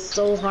 and it was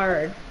so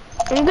hard.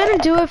 I'm gonna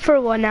do it for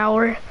 1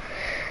 hour.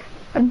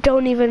 I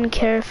don't even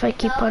care if I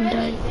keep on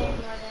dying. Been more than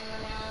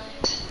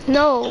 1 hour.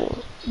 No,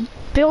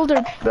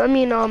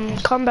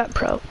 combat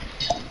pro.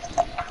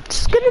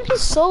 It's gonna be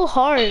so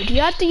hard.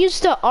 You have to use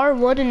the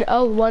R1 and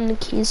L1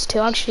 keys to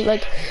actually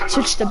like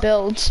switch the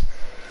builds.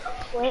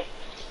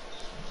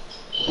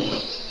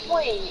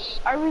 Wait,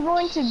 are we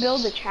going to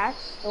build a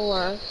chest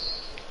or?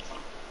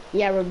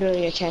 Yeah, we're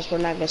building a chest. We're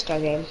not gonna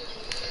start a game.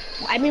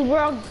 I mean,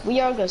 we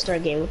are gonna start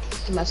a game.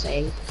 What am I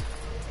saying?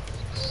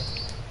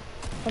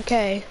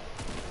 Okay.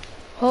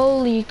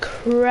 Holy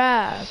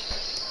crap.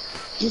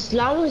 Just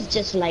long as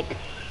just like,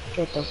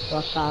 get the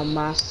fuck on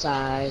my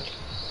side.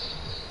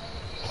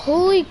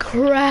 Holy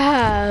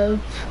crap.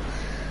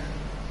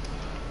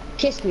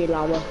 Kiss me,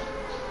 llama.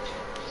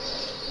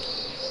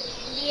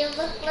 Leo,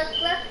 look.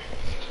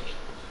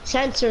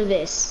 Censor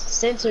this.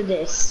 Censor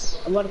this.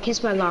 I want to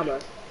kiss my llama.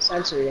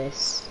 Censor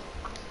this.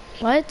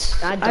 What?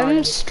 God darn I'm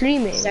it.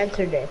 streaming.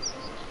 Censor this.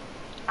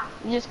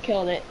 You just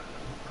killed it.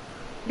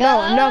 No,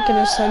 I'm not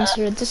gonna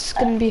censor it. This is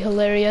gonna be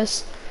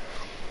hilarious.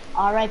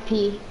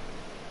 R.I.P.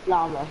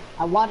 llama.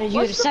 I wanted you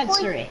What's to the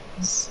censor point?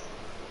 it.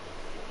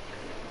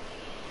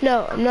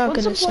 No, I'm not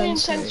What's gonna the point in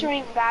censor it.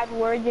 censoring bad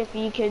words if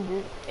you could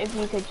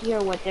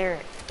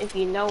hear if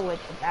you know what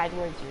the bad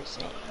words are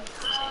saying?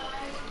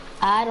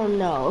 I don't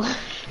know.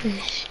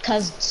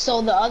 Cause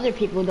so the other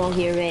people don't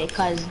hear it,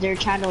 cause their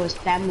channel is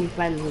family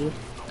friendly.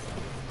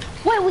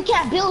 Wait, we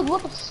can't build.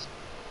 What the?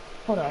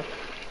 Hold on.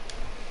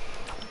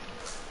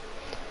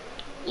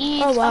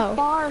 Eat Oh, wow. a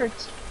fart,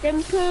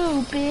 then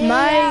poop it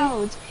My-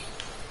 out.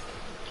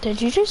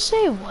 Did you just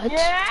say what?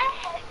 Yeah.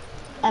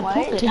 I What?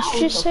 pooped it Did out. you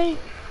just say?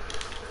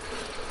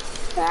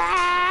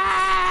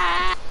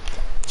 Ah.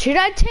 Should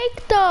I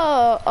take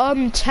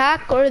the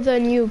tack or the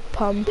new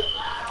pump?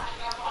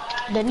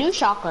 The new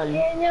shotgun.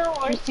 Daniel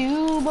or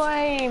to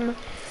blame.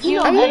 You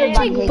know, I'm gonna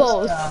everybody take hates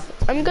both.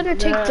 the- I'm gonna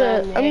take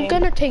I'm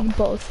gonna take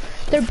both.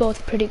 They're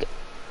both pretty good.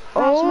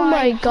 Cross Oh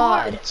my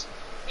god. heart.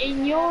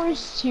 And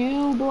yours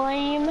to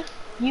blame.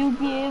 You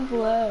give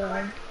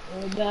love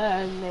a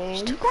bad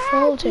name. Took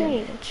full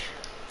damage.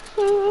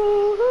 Ooh,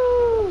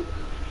 ooh,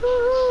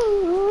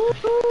 ooh,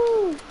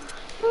 ooh,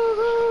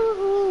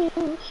 ooh,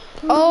 ooh.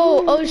 Oh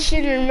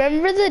Ocean,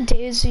 remember the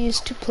days we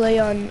used to play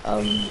on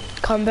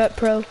Combat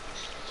Pro? It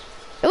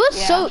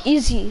was so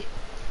easy.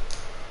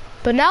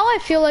 But now I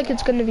feel like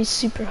it's gonna be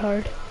super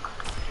hard.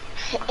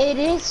 It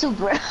is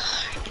super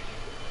hard.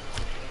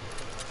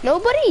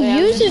 Nobody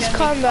uses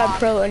Combat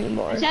Pro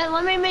anymore.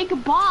 Let me make a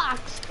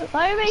box.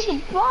 Let me make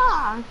a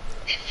box.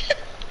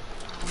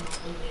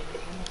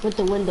 With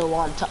the window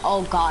on.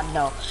 Oh God,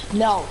 no,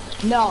 no,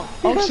 no.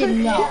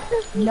 Ocean, no,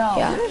 no,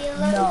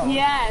 no.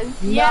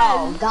 Yes.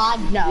 No,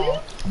 God,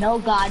 no. No,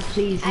 God,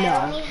 please,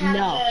 no,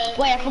 no.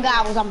 Wait, I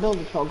forgot I was on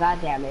Builder Pro. God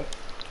damn it.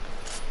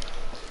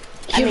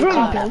 You're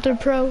on Builder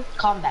Pro?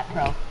 Combat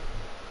Pro.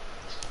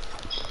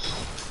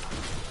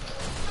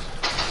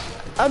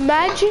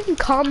 Imagine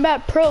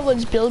Combat Pro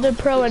was Builder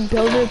Pro and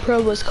Builder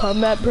Pro was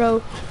Combat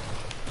Pro.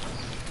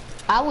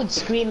 I would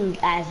scream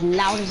as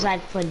loud as I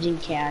fudging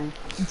can.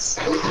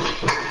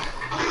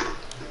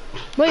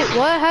 Wait,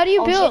 what? How do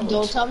you build?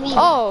 Don't tell me.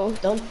 Oh.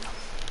 Don't.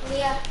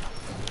 Yeah.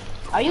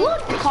 Are you on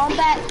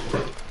Combat?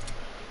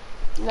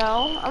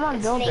 No, I'm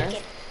on Builder.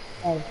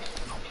 Oh.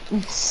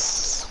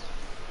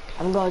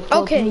 I'm going.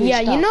 Okay,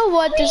 yeah. You know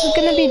what? This is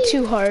gonna be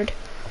too hard.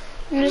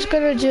 I'm just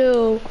gonna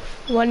do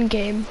one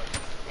game.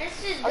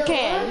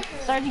 Okay,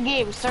 start the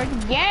game. Start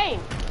the game.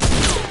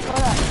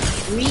 Hold up.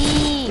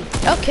 Read.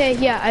 Okay,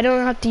 yeah. I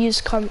don't have to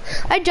use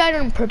I died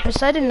on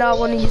purpose. I did not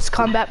want to use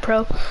Combat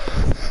Pro.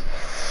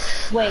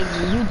 Wait,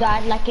 you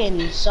died like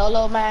in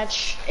solo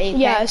match? Apex?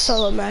 Yeah, a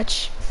solo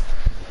match.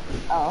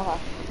 Oh.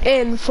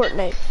 In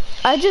Fortnite.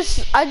 I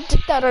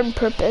did that on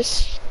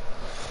purpose.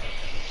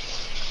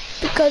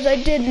 Because I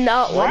did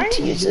not want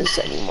to use this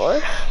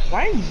anymore.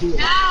 Why are you doing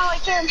that? I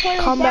can't play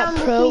Combat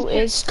Pro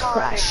is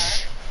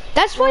trash.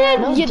 That's why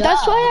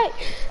that's why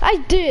I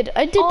did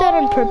that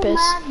on purpose.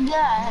 Oh my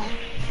God.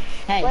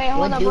 Hey, wait,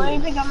 hold up, let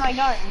me pick up my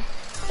gun.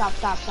 Stop.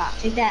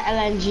 Take that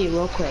LNG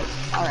real quick.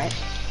 Alright.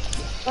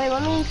 Wait,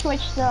 let me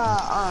switch the,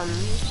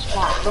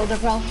 spot. Builder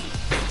Pro?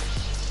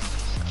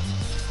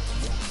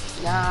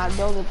 Nah,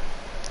 Builder.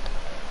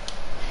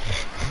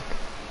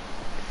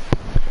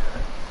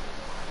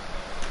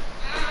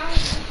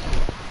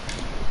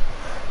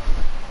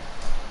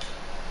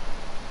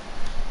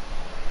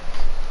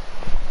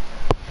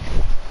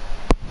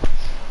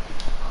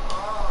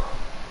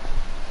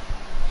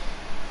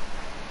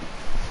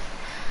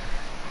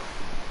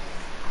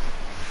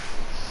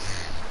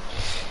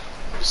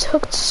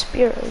 Hooked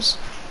spears.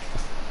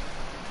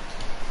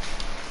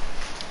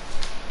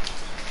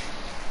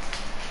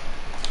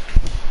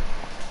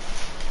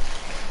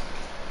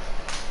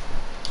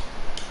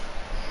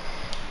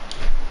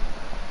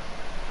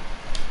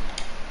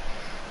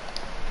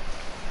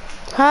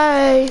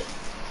 Hi,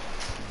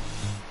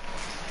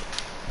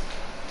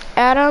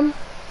 Adam.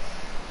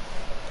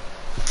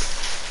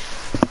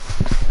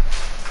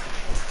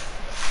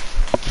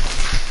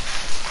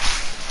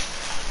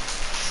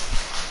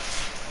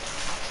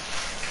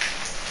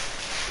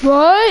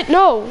 What?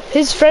 No,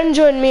 his friend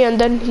joined me and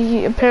then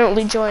he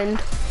apparently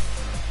joined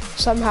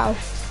somehow.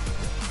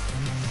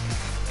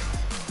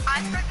 I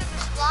freaking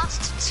was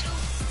lost to two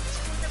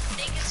of the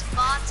biggest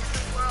bots in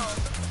the world.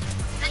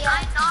 And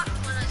I knocked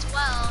one as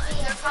well, and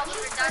they're probably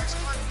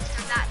redundant because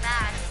they're that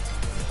bad.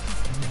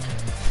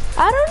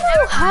 I don't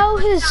know how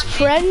his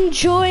friend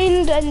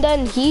joined and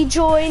then he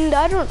joined.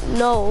 I don't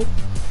know.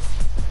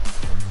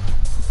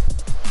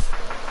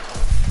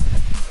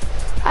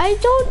 I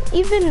don't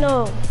even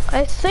know.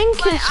 I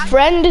think his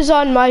friend is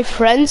on my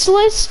friends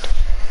list.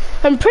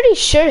 I'm pretty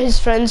sure his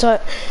friend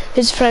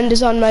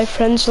is on my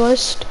friends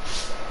list.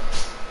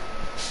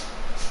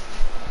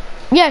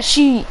 Yeah,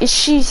 she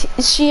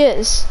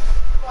is.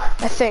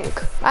 I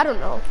think. I don't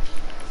know.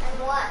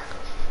 And what?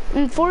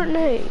 In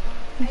Fortnite.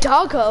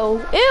 Doggo.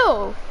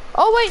 Ew.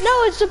 Oh wait,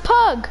 no, it's a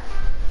pug.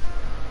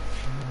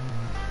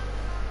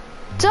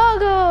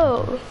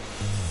 Doggo.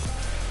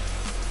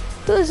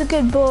 Who's a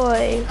good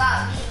boy?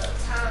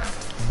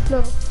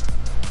 No.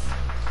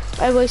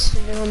 I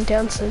wasted it on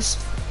dances.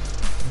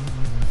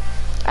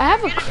 I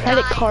have a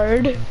credit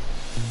card.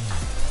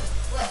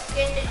 What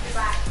skin did you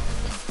buy?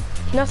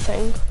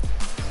 Nothing.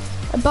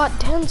 I bought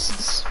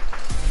dances.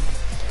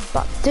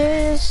 Bought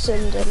this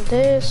and then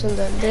this and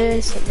then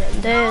this and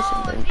then this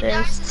and then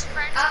this.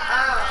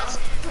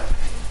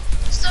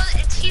 So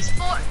he's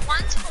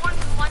one's 4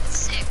 and one's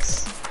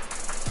 6.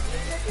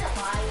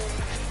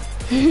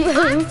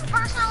 I'm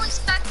personally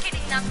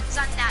spectating them because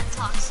I'm that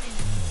toxic.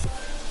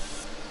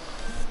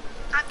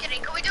 I'm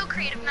kidding. Can we do a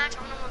creative match?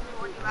 I want to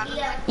warn you out of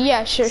it.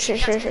 Yeah, sure. So,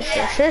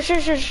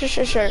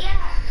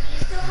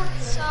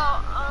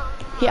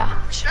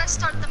 Yeah. should I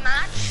start the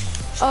match?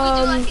 Should we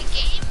do like a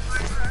game or?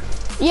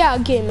 Yeah, a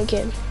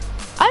game.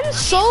 I'm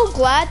so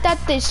glad that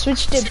they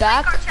switched it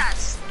back. Make our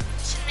chests.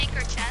 Should make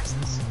our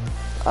chests.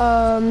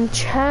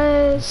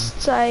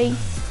 Chests, I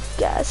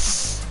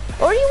guess.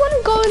 Or you want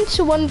to go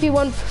into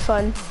 1v1 for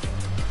fun?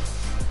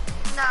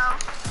 No.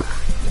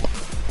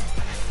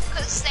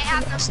 Because they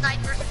have no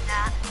snipers in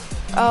that.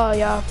 Oh,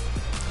 yeah.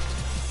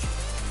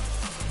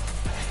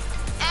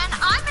 And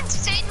I'm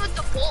insane with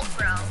the bolt,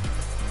 bro.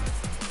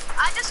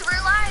 I just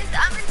realized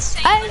I'm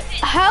insane with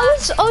it. how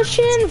is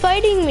Ocean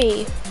inviting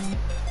me?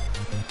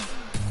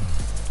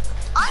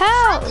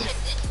 How?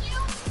 Didn't you?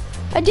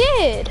 I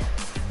did.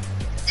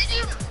 Did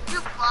you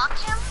block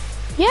him?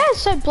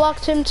 Yes, I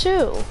blocked him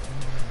too.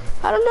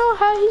 I don't know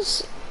how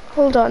he's...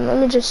 Hold on, let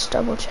me just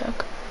double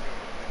check.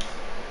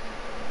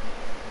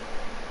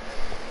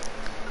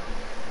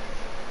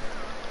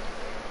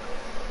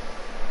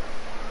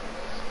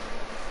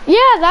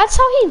 Yeah, that's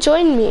how he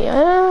joined me.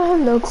 I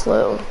have no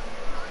clue.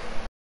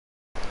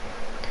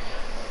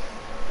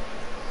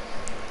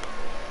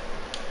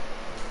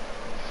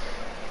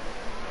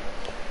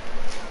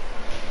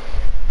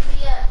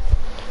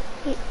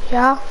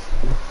 Yeah?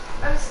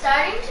 I'm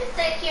starting to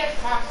think you're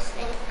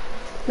fasting.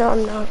 No,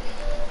 I'm not.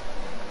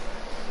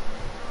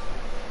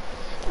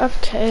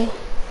 Okay.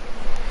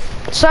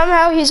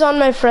 Somehow he's on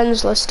my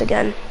friends list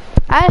again.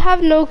 I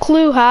have no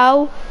clue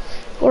how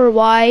or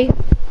why.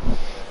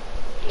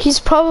 He's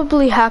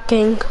probably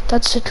hacking.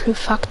 That's a true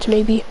fact,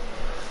 maybe.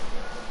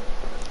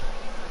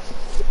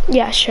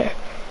 Yeah, sure.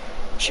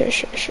 Sure.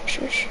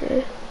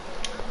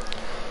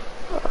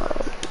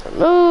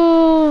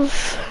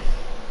 Remove.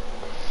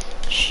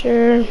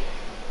 Sure.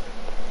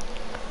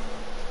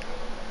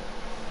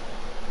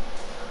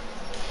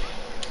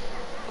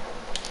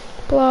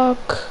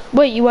 Block.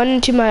 Wait, you went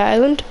into my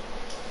island?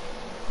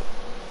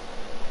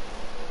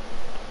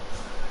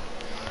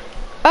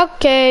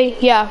 Okay,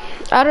 yeah.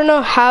 I don't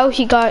know how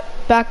he got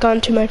back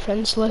onto my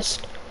friends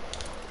list,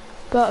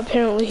 but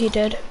apparently he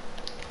did.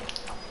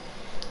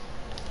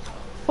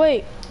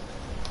 Wait,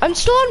 I'm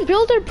still on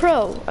Builder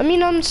Pro.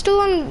 I'm still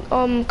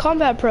on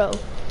Combat Pro.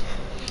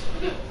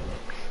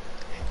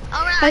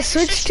 Alright, I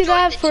switched to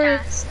that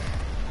for.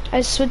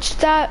 I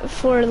switched that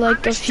for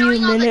like a few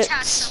minutes.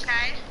 Chats,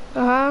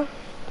 okay?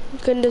 You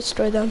can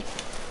destroy them.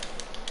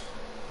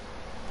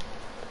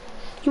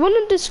 You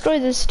want to destroy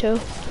this too?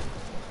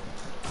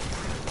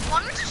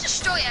 Want me to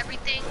destroy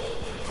everything?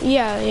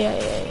 Yeah.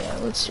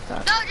 Let's do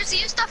that. No,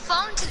 just use the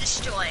phone to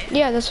destroy.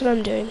 Yeah, that's what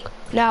I'm doing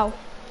now.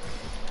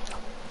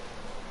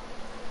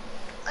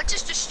 Let's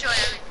just destroy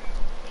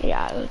everything.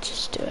 Yeah, let's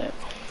just do it.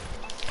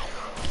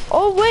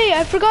 Oh wait,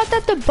 I forgot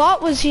that the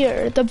bot was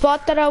here. The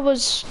bot that I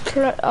was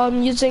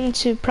using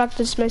to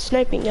practice my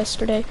sniping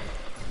yesterday.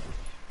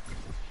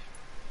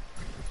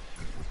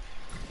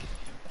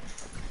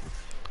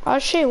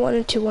 Ashay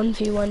wanted to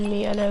 1v1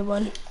 me and I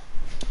won.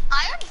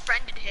 I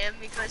unfriended him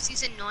because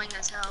he's annoying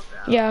as hell,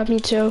 bro. Yeah, me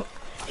too.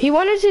 He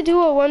wanted to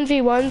do a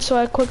 1v1, so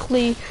I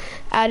quickly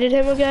added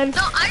him again.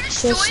 No, I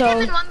destroyed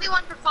him in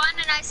 1v1 for fun,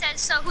 and I said,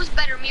 so who's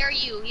better, me or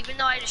you? Even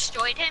though I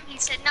destroyed him, he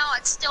said, no,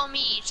 it's still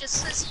me. It's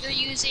just because you're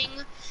using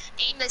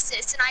aim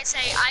assist. And I say,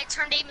 I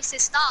turned aim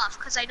assist off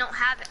because I don't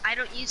have it. I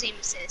don't use aim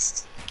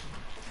assist.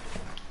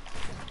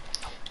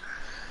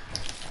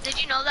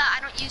 Did you know that?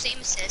 I don't use aim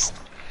assist.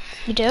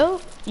 You do?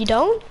 You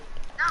don't?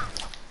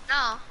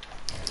 No.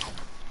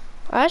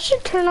 I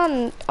should turn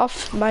on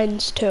off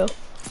mines too.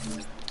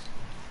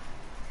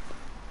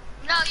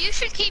 No, you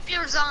should keep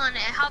yours on. It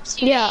helps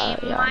you Yeah.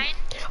 Mine.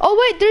 Oh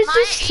wait, there's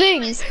this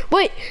thing.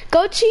 Wait,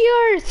 go to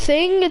your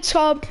thing. It's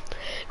called.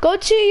 Go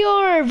to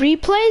your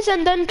replays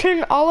and then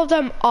turn all of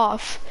them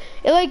off.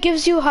 It like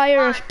gives you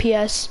higher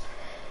FPS.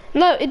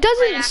 No, it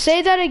doesn't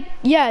say that.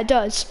 Yeah, it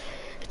does.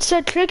 It's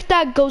a trick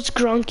that Ghost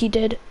Gronky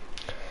did.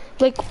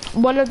 Like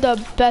one of the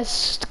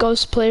best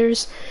Ghost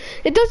players.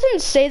 It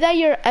doesn't say that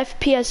your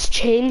FPS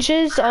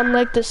changes on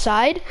like the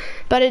side,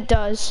 but it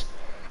does.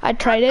 I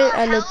tried it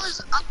and it's. What the hell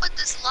is up with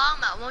this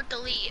llama? It won't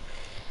delete.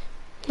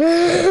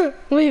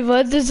 Wait,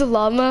 what? There's a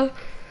llama?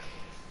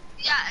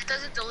 Yeah, it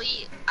doesn't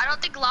delete. I don't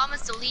think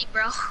llamas delete,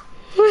 bro.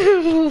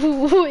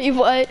 Wait,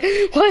 what?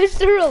 Why is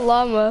there a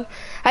llama?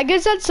 I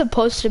guess that's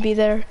supposed to be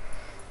there.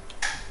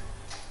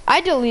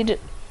 I deleted.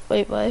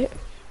 Wait, what?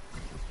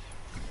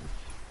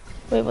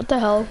 Wait, what the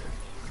hell?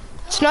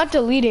 It's not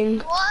deleting.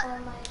 What? Oh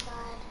my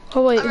god.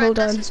 Oh wait, hold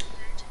on.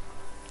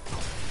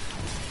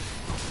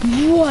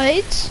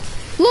 What?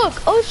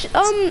 Look,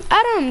 oh,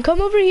 Adam,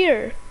 come over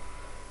here.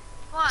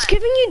 What? It's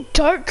giving you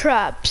dart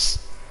traps.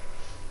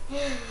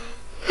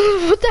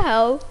 What the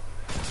hell?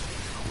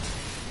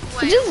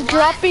 Wait, Just what?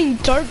 dropping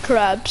dart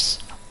traps.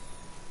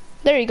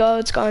 There you go,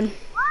 it's gone.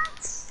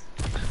 What?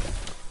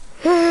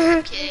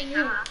 Okay,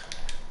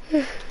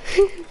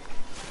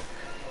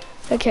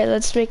 Okay,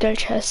 let's make our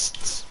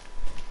chests.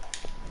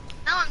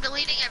 No, I'm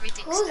deleting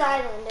everything. Whose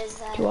island is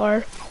that? You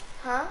are.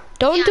 Huh?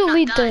 Don't Yeah, I'm not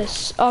delete done.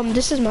 this.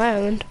 This is my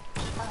island.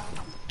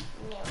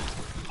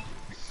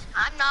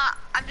 I'm not.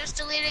 I'm just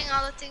deleting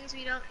all the things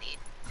we don't need.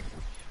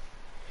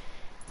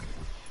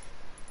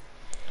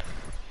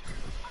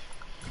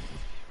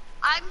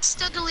 I'm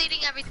still deleting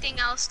everything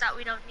else that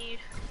we don't need.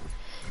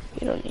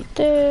 You don't need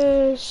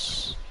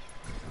this.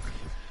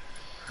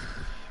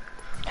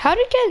 How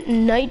to get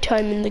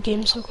nighttime in the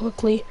game so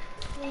quickly?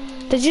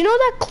 Did you know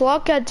that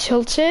clock got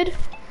tilted?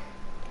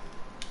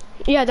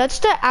 Yeah, that's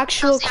the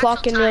actual the clock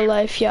actual in real time.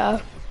 life,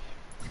 yeah.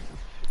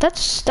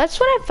 That's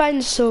what I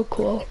find so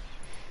cool.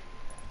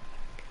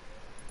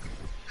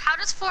 How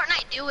does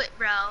Fortnite do it,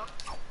 bro?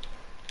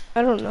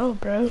 I don't know,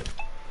 bro.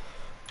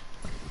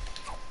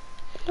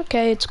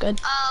 Okay, it's good.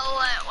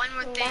 Oh, one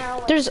more thing.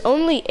 Now There's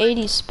only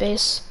 80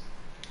 space.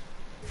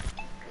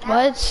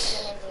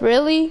 What?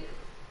 Really?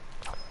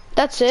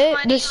 That's it?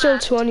 20 There's still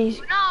left.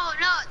 20. No,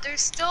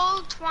 there's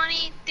still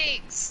 20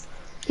 things.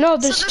 No,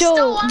 there's So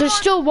still one there's more-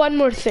 still one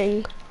more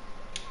thing.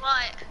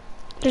 What?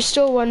 There's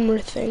still one more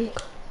thing.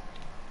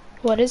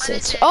 What is What it?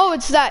 is it? Oh,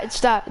 it's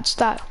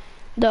that.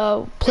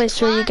 The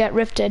place where you what? get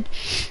rifted.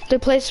 The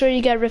place where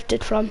you get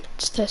rifted from.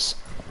 It's this.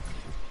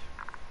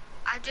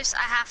 I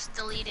have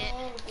to delete it.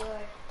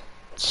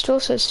 It still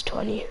says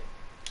 20.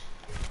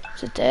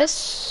 Is it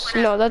this?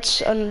 No,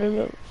 that's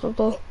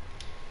unremovable.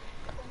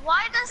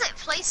 Why does it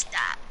place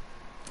that?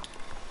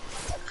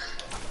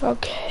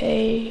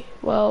 Okay,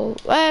 well,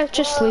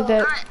 just leave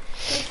it. Alright.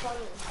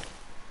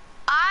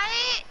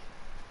 I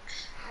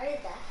How did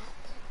that happen?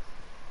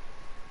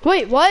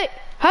 Wait, what?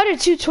 How did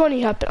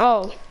 220 happen?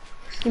 Oh,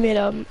 you made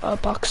a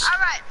box.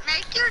 alright,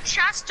 make your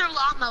chest or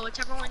llama,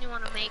 whichever one you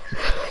want to make.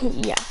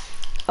 Yeah.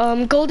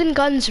 Golden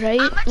guns, right?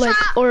 I'm a Like,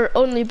 trap. or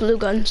only blue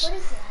guns? What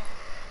is that?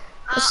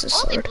 What's the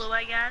Only sword? blue,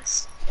 I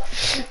guess.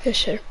 Yeah,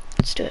 sure.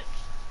 Let's do it.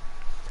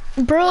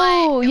 Bro,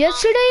 What?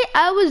 yesterday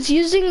I was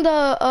using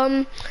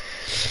the,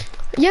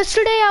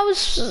 yesterday I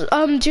was,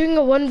 doing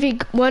a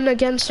 1v1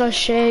 against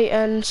O'Shea,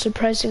 and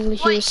surprisingly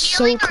he Wait, was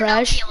so healing or no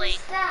trash. healing?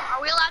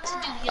 Are we allowed to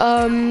do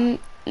healing?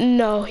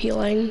 No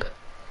healing.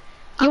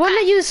 You want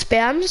to use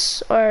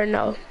spams, or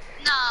no?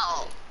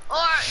 No.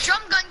 Or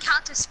drum gun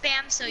counts as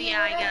spam, so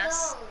yeah, I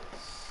guess.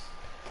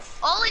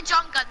 Only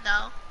drum gun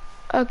though.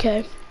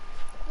 Okay.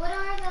 What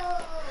are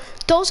those?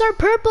 Those are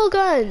purple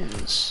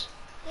guns.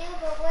 Yeah,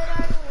 but what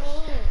are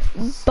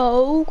the names?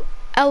 Bow,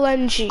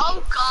 LNG.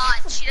 Oh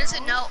god, she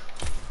doesn't know.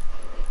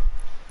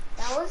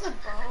 That was a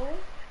bow?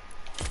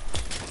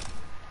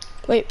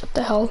 Wait, what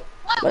the hell?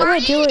 What What am were I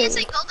you doing?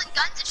 using golden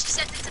guns if she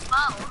said it's a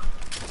bow?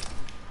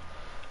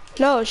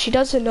 No, she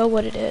doesn't know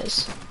what it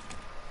is.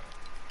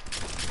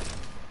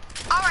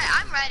 Alright,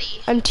 I'm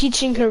ready. I'm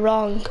teaching her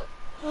wrong.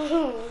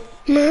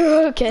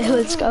 Okay,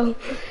 let's go.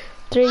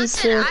 3,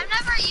 Listen, 2.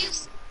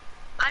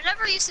 I've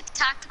never used a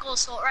tactical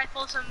assault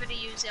rifle, so I'm gonna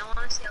use it. I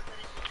wanna see how good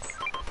it is.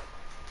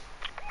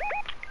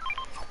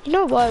 You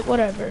know what?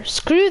 Whatever.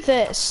 Screw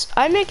this.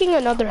 I'm making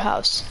another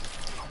house.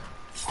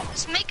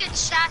 Just make a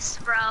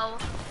chest, bro.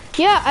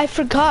 Yeah, I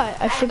forgot.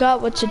 I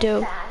forgot what to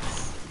do.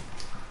 Fast.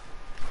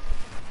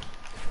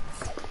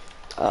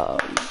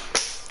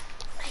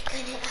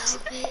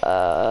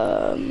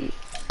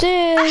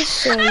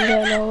 This, and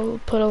then I'll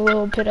put a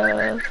little bit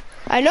of...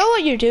 I know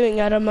what you're doing,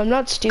 Adam. I'm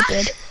not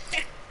stupid.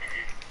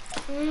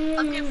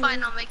 Okay,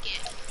 fine, I'll make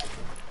it.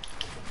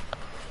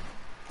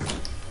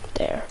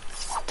 There.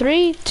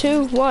 3,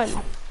 2, 1.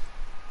 No,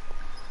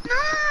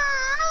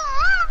 I don't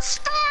want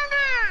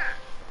starter.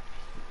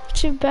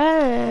 Too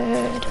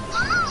bad.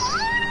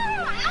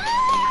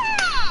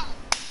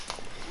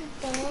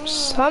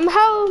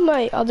 Somehow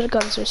my other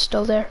guns are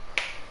still there.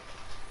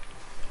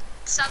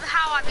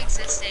 Somehow I'm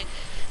existing.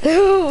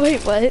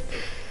 Wait, what?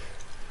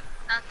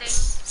 Nothing.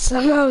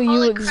 Somehow you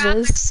Holy crap,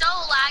 it's exist. so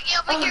laggy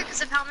over here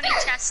because of how many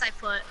chests I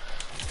put.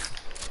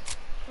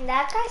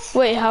 That guy's...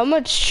 Wait, how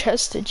much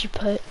chest did you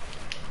put?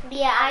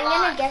 Yeah, I'm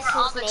gonna lot guess for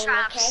all his the name,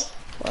 traps.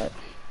 okay? What?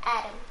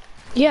 Adam.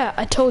 Yeah,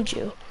 I told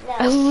you. No.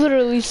 I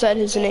literally said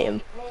his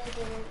name. No, you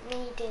didn't. No,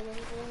 you didn't. No, you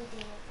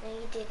didn't. No,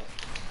 you didn't.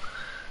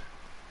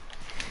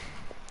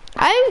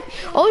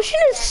 Ocean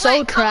is so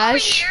Wait,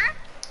 trash.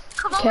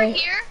 Come Okay. over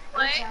here.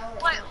 Wait.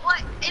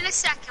 In a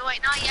second. Wait,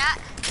 not yet.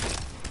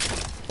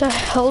 What the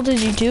hell did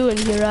you do in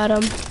here,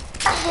 Adam?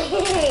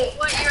 Wait,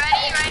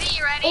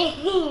 you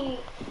ready?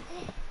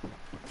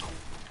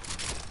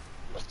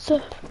 What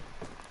the?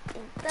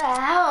 The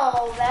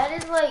hell? That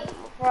is like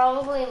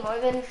probably more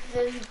than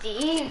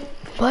 50.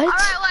 What? Alright,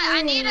 wait,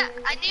 I need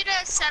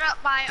to set up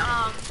my,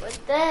 What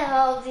the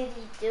hell did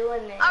he do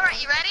in there?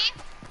 Alright, you ready?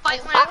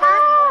 Fight whenever.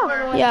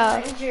 Over Yeah.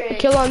 100.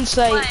 Kill on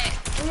sight.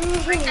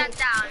 Wait, break that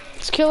down.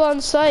 It's kill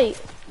on sight.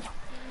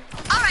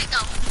 Alright, go.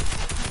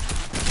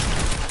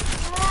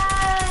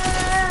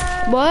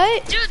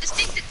 What? Dude, this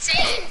thing's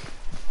insane.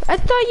 I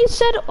thought you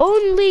said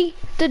only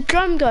the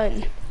drum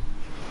gun.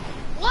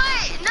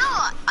 What? No,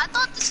 I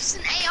thought this was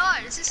an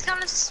AR. Does this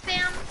count as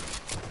spam?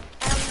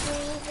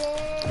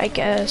 I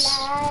guess.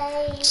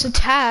 It's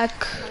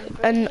attack,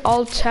 and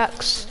all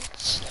attacks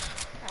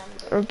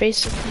are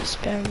basically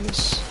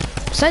spams.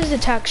 Besides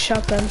attack,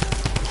 shotgun.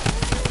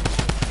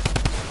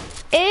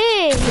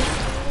 Eh.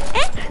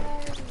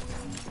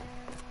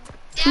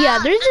 Yeah,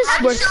 they're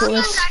just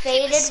worthless.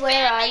 Faded,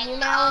 where are you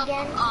now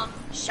again?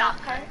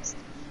 Shotguns.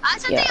 I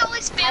said Yeah. the only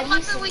spam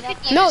weapon we could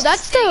use. No, is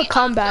that's the the,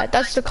 combat.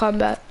 That's the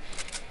combat.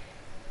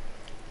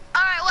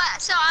 Alright, well,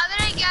 so I'm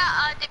gonna get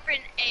a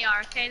different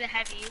AR, okay, the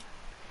heavy.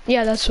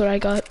 Yeah, that's what I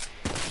got.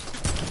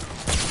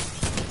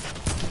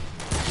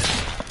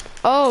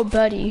 Oh,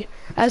 buddy.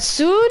 As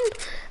soon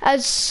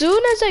as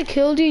I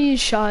killed you, you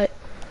shot.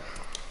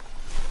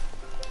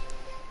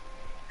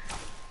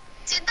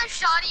 Did the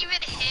shot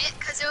even hit?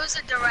 Because it was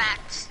a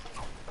direct.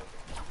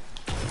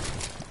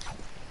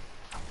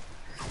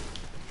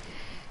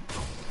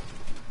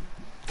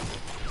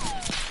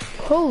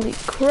 Holy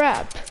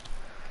crap.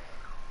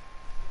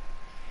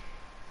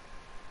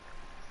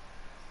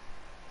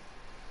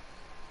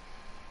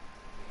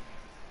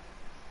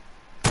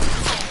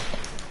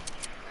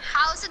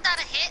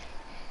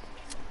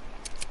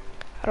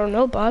 don't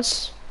know,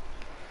 boss.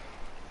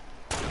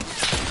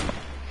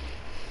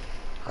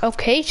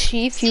 Okay,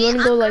 Chief, you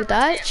wanna go like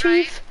that,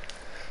 Chief?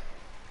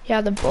 Yeah,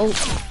 the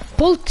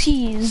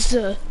bolties.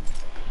 The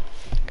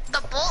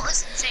bolt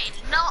is insane.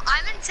 No,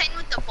 I'm insane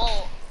with the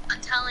bolt.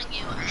 I'm telling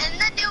you. In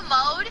the new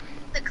mode,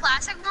 the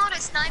classic mode,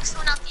 it snipes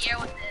someone out the air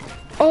with it.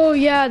 Oh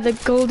yeah, the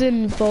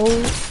golden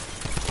bolt.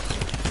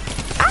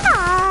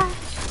 Ah!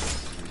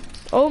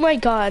 Oh my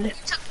god. You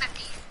took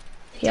 50.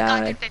 You Yeah. took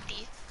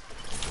 150.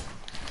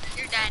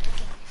 You're dead.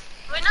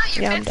 Wait, no,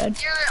 you're Yeah, I'm 50.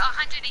 dead. You're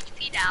 100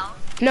 HP now.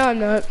 No, I'm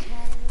not.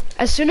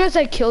 As soon as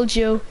I killed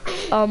you,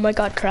 I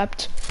got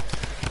trapped.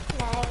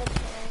 Now I have a turn.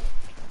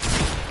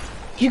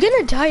 You're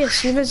gonna die as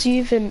soon as you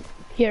even...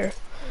 Here.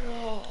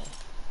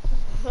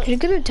 You're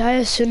gonna die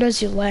as soon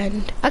as you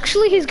land.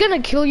 Actually, he's gonna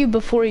kill you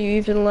before you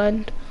even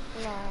land.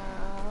 No.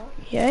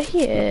 Yeah,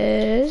 he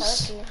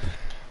is. Told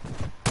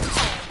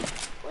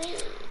you.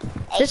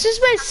 This is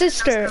my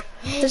sister.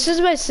 This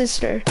is my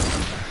sister.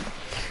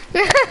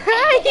 You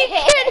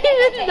can't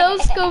even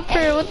no-scope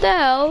her. What the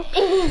hell?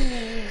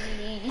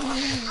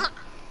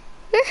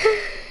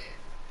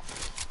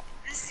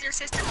 This is your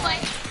sister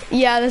playing?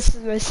 Yeah, this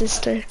is my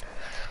sister.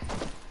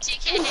 She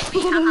can't hit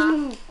me,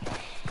 haha.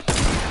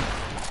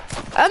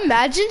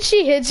 Imagine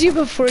she hits you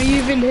before you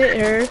even hit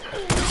her.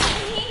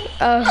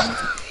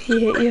 He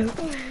hit you.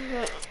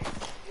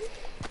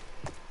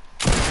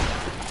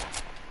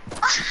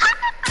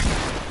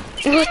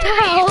 What the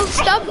hell?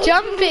 Stop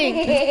jumping!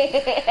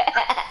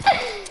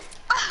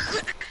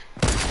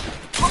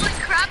 Holy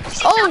crap,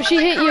 Oh, she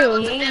hit you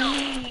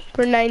you.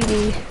 for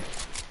 90.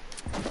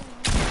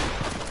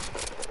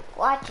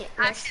 Watch it,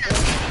 mister.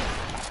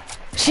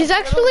 She's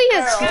actually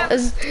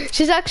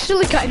she's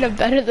actually kind of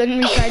better than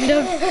me, kind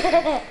of.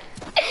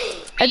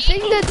 I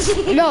think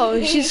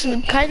no, she's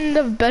kind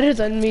of better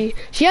than me.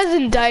 She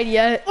hasn't died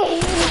yet.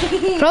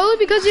 Probably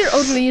because you're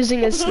only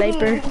using a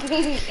sniper.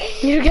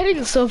 You're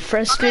getting so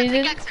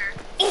frustrated.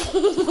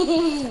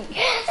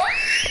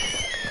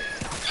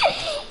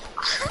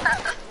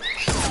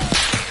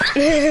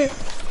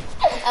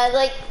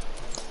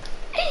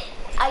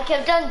 I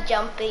kept on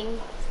jumping.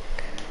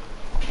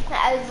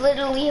 I was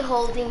literally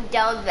holding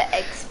down the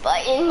X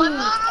button.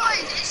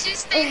 Wait, she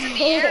stays in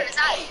the air. Is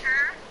that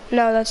her?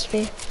 No, that's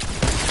me. Did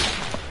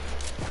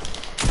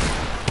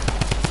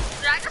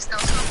I just know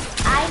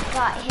something? I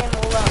got him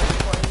alone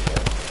for you.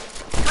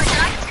 Or did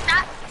I do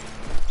that?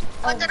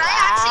 Or did I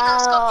actually no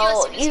scope you as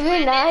soon as you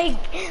Even landed?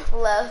 I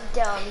loved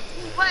him.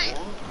 Wait,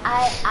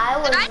 I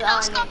was did I no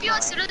on scope it. you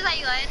as soon as I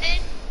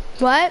landed?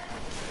 What?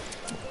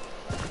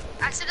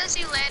 As soon as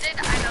you landed,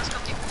 I no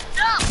scoped you.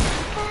 No!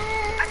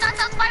 I thought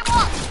that was my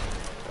wall!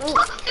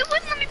 It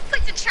wouldn't let me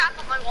place a trap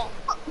on my wall.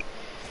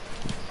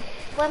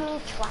 Let me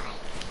try.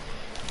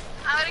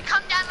 I'm gonna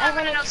come down and I'm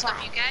gonna no wanna scope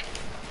try. you, okay?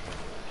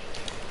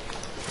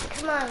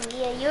 Come on,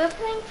 Leah. You were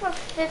playing for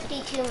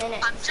 52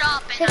 minutes. I'm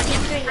jumping.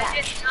 53 I'm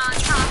actually. getting on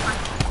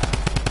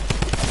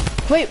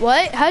top. Wait,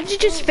 what? How'd you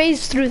just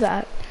phase through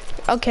that?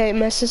 Okay,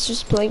 my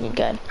sister's playing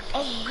again.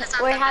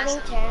 We're having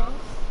turns.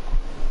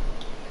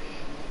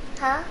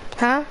 Huh?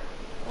 Huh?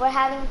 We're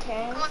having Come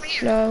turns. over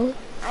here. No.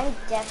 I'm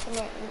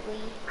definitely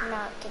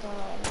not getting in.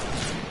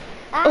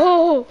 Ah,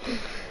 Oh!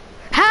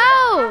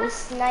 How?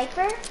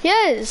 sniper?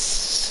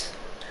 Yes.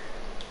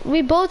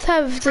 We both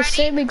have the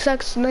same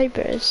exact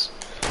snipers.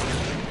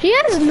 He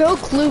has no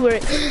clue where.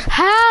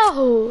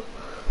 How?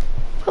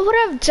 I would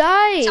have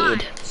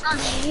died.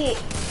 Sorry.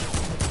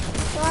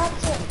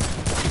 Watch it.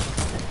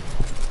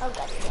 Oh,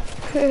 God.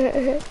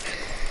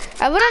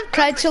 I would have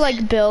tried to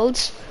like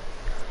build.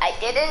 I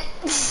didn't.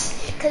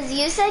 Because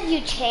you said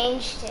you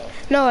changed it.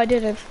 No, I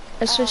didn't.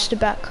 I switched it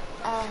back.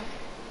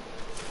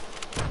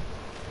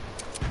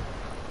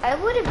 I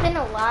would have been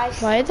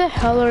alive. Why the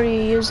hell are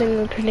you using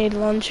a grenade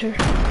launcher?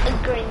 A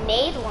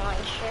grenade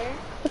launcher?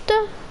 What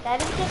the?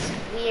 That is just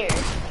weird.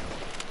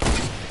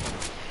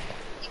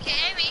 You can't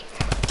hear me.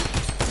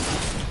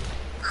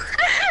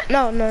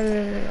 No.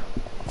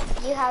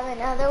 You have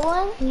another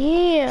one?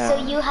 Yeah. So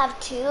you have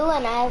two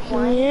and I have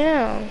one?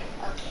 Yeah.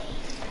 Okay.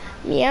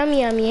 Meow,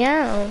 meow,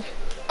 meow.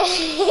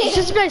 This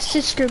is my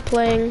sister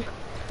playing.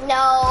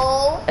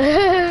 No.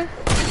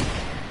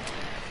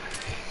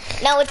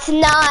 No, it's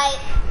not.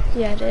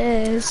 Yeah, it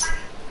is.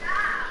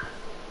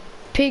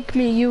 Pick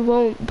me, you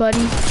won't,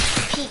 buddy.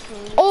 Peek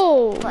me.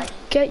 Oh, Buddy.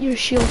 get your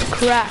shield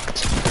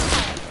cracked.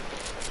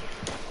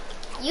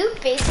 You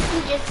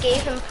basically just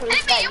gave him proof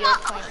Hit me, that you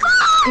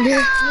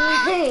you're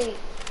playing.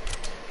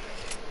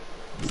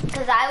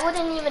 Because I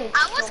wouldn't even.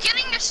 I was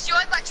getting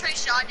destroyed by Trey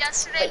Shaw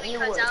yesterday But you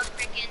because were. I was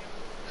freaking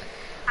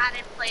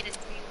hadn't played in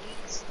 3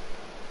 weeks.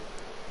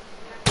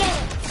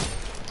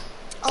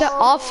 Get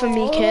off of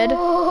me, kid.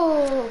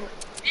 Oh.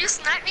 You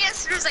sniped me as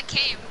soon as I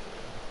came.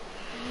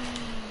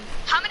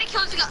 How many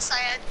kills you got,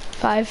 Syed?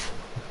 5.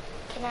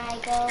 Can I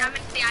go? How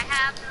many do I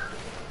have?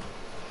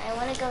 I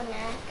want to go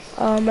next.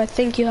 I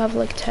think you have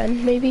like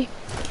 10, maybe.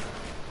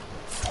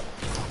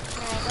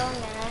 Can I go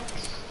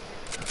next?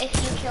 If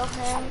you kill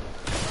him.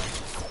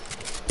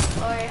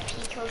 Or if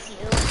he kills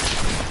you.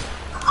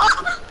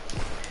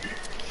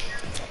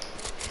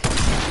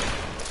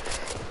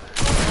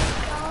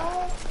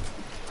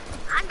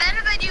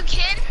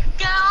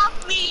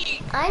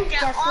 I'm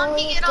Get on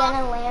definitely me, get on.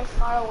 gonna land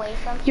far away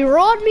from You're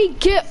on me.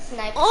 Get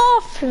sniper.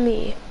 off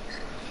me.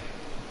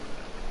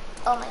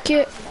 Oh my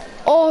Get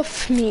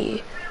off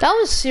me. That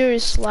was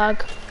serious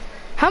lag.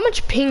 How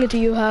much ping do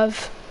you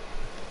have?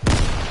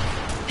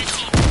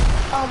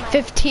 Oh my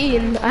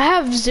 15. I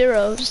have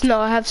 0. No,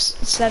 I have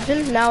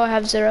 7. Now I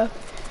have 0.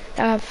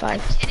 Now I have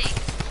 5. Kidding.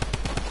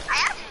 I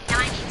have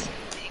 92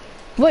 ping.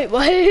 Wait,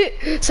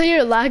 what? So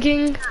you're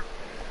lagging?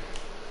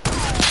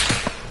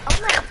 Oh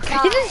my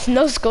god. He just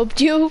no scoped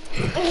you.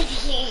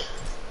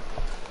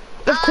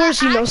 Of course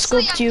he no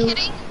Actually, scoped I'm you.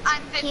 kidding.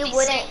 I'm 56. He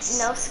wouldn't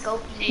no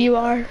scope you. You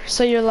are.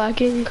 So you're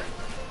lagging.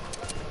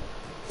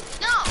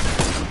 No.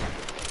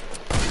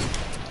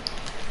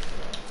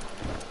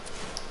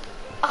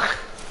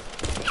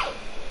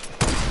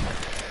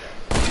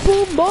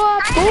 Boom boy,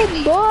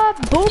 boom boy,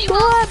 boom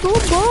boy, boom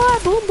boy,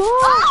 boom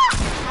boy.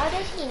 How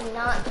did he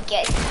not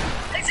get?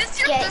 Is this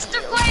your Get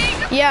sister you.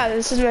 playing? Yeah,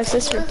 this is my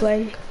sister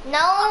playing.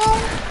 No.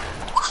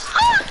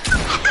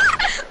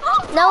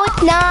 No,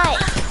 it's not.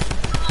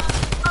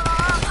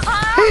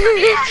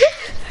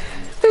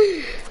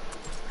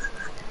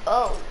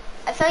 Oh,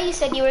 I thought you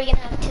said you were gonna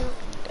have 2.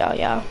 Oh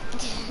yeah.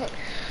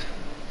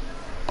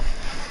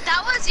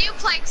 That was you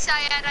playing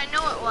Syed, I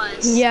know it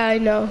was. Yeah, I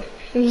know.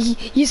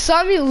 You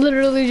saw me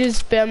literally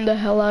just spam the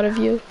hell out of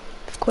you.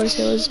 Of course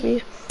it was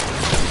me.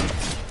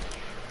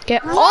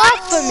 Get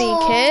off of me,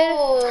 kid.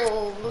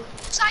 Oh.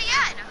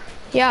 Syed,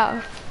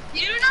 Yeah.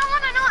 you do not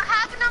want to know what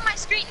happened on my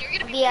screen. You're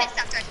gonna be Yeah. pissed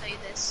after I tell you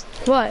this.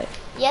 What?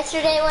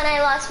 Yesterday when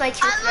I lost my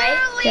tooth, I right?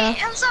 literally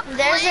Yeah. ends up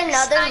There's playing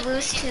another Sniper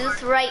loose Keyboard.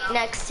 tooth right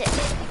next to it.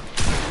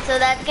 So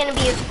that's gonna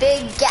be a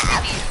big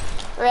gap,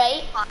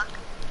 right? Fuck.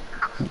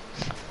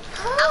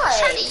 I was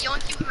trying to Hi.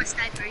 yoink you with my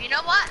sniper. You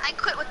know what? I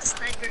quit with the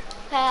sniper.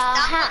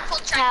 Uh-huh. full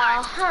tryhard.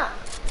 Uh-huh.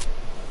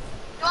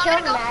 You want Kill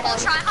me to him, go Adam. full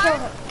try Kill hard?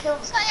 him. Kill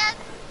him. Syed,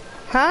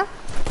 Huh?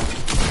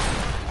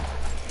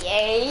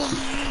 Yay.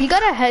 You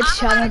got a I'm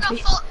headshot about to at go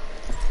me. full.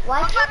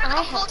 Why I'm can't gonna I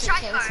go have full 2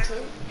 tryhard. turns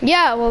too?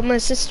 Yeah, well my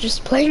sister's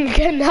playing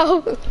again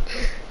now.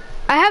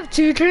 I have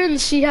 2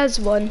 turns, she has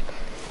 1.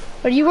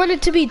 But you want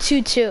it to be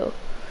 2-2.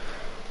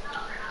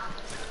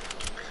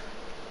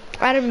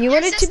 Adam, you Your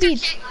want it to be...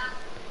 sister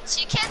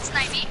she can't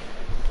snipe me.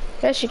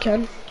 Yes, you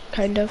can.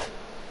 Kind of.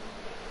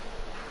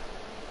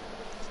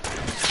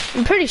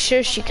 I'm pretty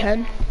sure she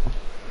can.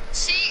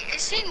 Is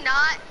she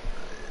not?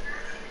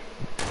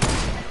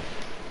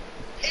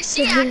 Is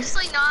she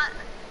actually not?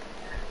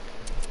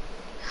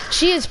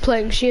 She is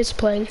playing, she is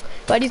playing.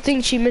 Why do you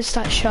think she missed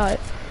that shot?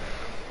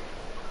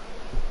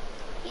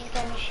 He's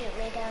gonna shoot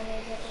me down,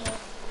 isn't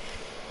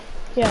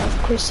he? Yeah,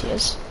 of course he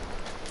is.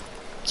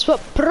 It's what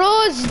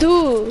pros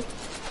do!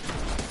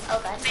 Oh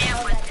god. Man,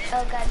 Oh with god. it.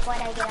 Oh god.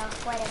 Why'd I get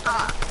off? Why'd I get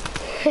off?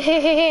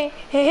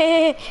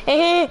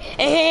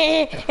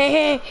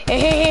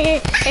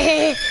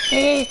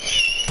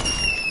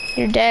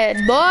 You're dead,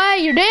 boy!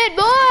 You're dead,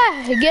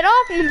 boy! Get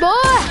off me,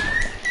 boy!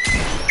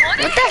 What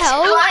the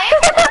hell?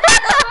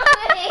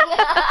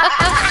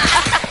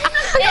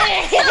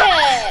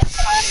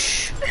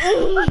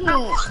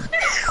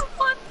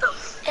 What the?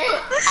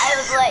 I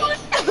was like,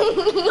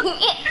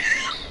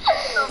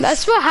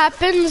 That's what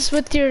happens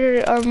with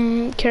your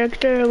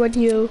character when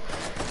you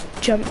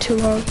jump too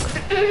long.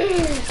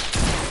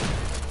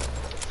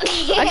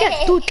 I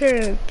get 2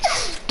 turns.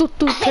 Two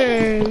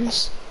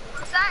turns.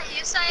 Was that you,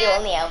 you Syed?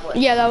 only have 1.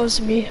 Yeah, that was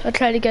me. I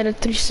tried to get a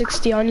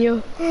 360 on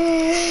you. You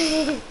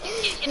hit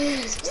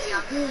 360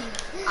 on me.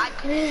 I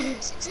could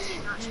hit 360,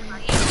 not sure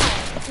about you.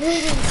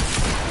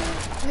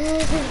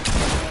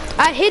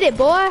 I hit it,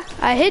 boy.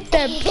 I hit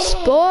them,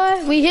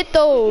 boy. We hit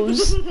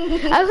those. I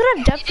could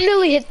have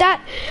definitely hit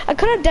that. I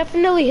could have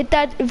definitely hit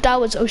that if that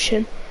was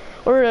Ocean.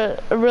 Or a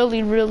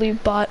really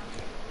bot.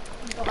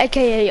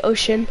 AKA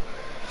Ocean.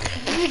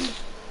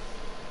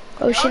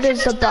 Ocean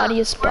is the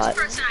bodiest worst bot.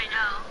 person I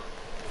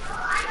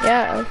know.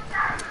 Yeah.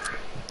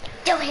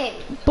 Kill him.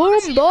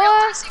 Boom, boy.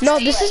 No,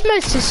 this is my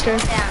sister.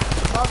 Down.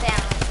 Fall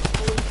down.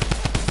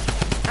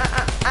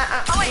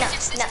 Oh wait, it's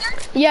your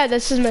sister? Yeah,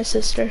 this is my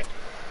sister.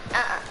 I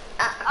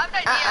have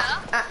an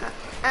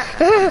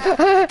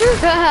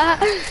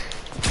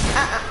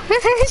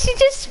idea. She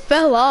just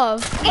fell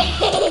off.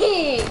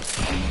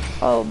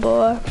 Oh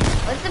boy.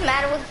 What's the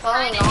matter with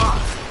falling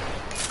off?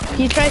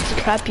 He tried to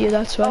trap you,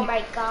 that's Oh why.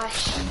 my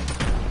gosh.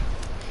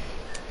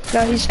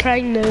 No, he's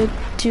trying to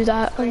do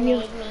that on you.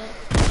 Grenade me.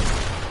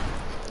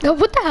 No,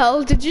 what the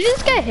hell? Did you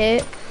just get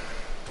hit?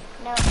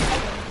 No,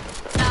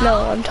 I No,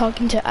 I'm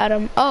talking to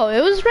Adam. Oh,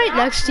 it was right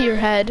next to your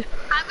head.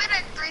 I'm at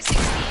a 360.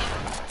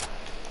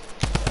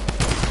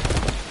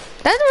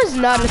 That was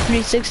not a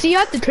 360. You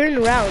have to turn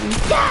around.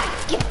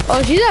 didn't.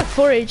 Oh, she's at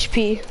 4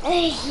 HP.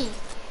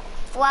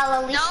 Well,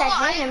 at least No,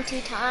 I hit him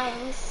 2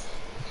 times.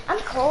 I'm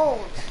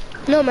cold.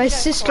 No, my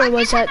sister I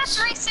was can at hit a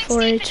 360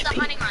 4 if it's a HP.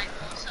 hunting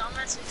rifle, so I'm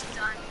at 60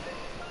 done.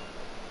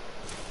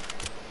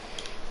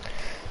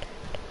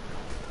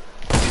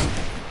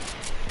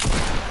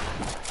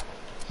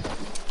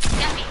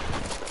 Get me.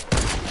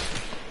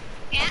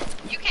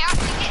 You can't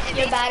hit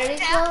me. Your battery's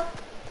Yeah. low?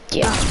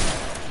 Yeah.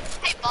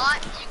 Hey bot,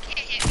 you can't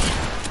hit me.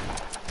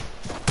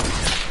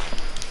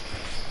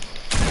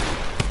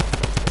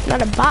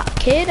 Not a bot,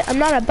 kid. I'm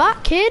not a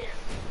bot, kid.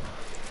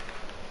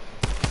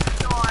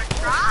 You're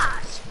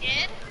trash,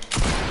 kid.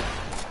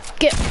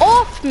 Get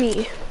off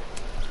me.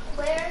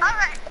 Where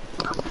Alright.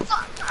 Oh,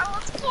 fuck. I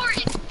was 4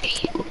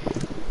 HP.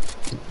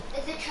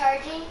 is it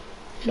charging?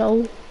 No. Are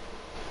you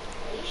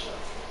sure?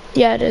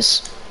 Yeah, it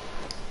is.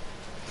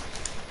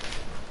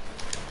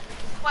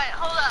 Wait,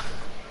 hold up.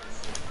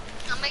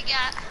 I'm gonna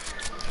get.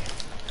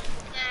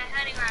 Yeah,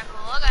 hunting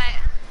rifle. Okay.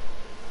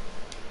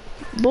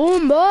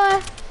 Boom,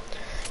 boy.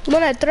 You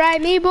wanna try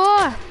me,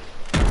 boy?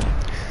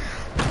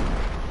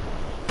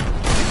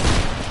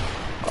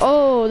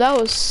 Oh, that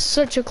was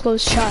such a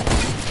close shot.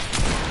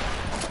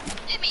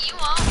 Hit me, you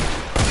won't.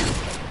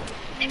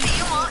 Hit me,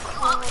 you won't. You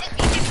won't hit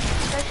me.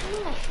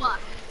 What?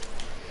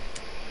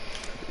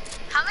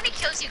 How many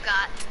kills you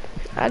got?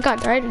 I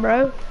got 9,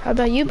 bro. How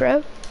about you,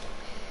 bro?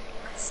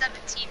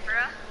 17,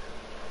 bro.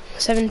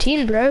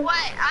 17, bro.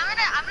 Wait, I'm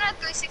gonna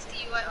 360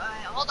 you. Wait,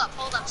 hold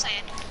up,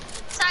 Sayed.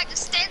 Sayed,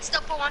 just stand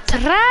still for 1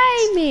 second.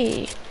 Try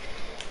me.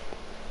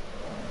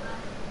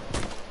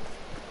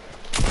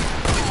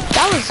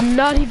 That was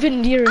not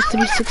even near a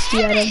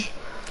 360 at him.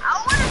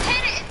 I would have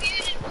hit it if you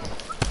didn't move.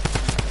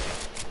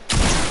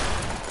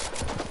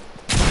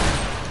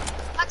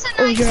 That's a nice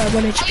Oh, you're at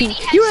 1 HP. 80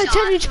 You're at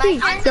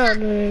headshot. 10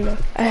 HP. No.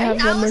 I have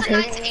That one more was a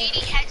turn. nice 80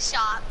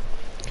 headshot.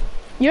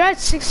 You're at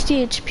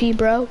 60 HP,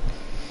 bro.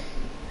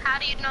 How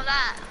do you know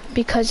that?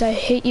 Because I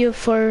hit you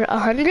for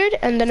 100,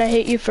 and then I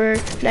hit you for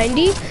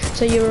 90,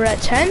 so you were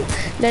at 10.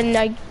 Then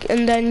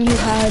you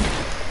had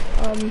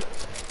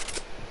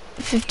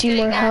 50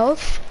 more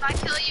health. If I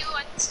kill you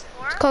and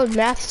score, It's called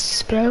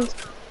maths, bro.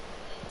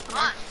 come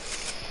on.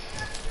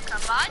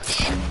 Come on,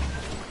 dude.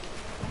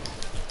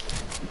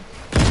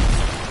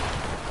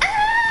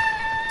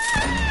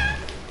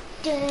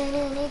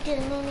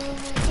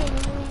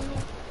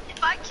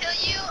 If I kill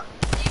you,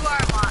 you are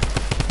a bot.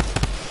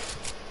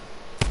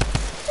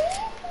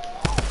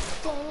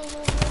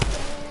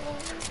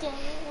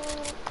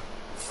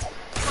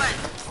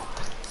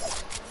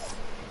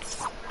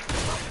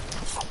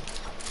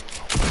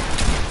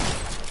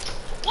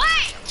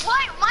 What?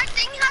 Wait, my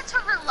thing had to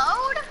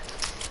reload?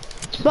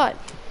 But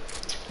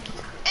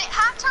It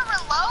had to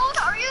reload?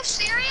 Are you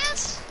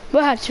serious?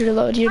 what had to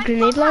reload? Your My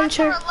grenade phone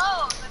launcher? Had to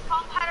reload. My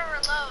phone had to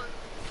reload.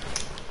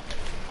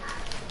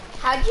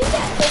 How'd you get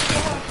 50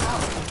 more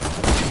health?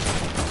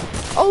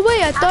 Oh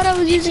wait, I thought I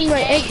was using my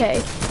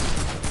AK.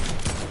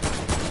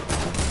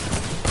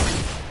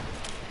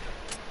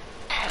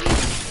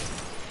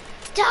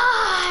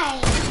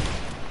 Die!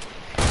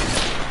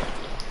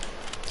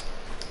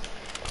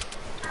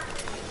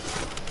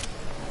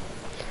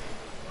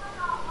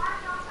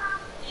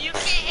 You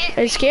can't hit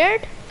Are you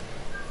scared?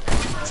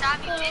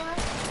 Jobby, kid.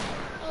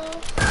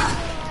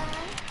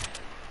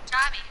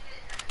 Jobby.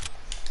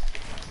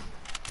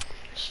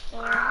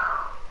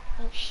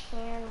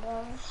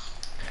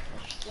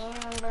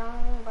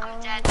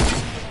 I'm dead.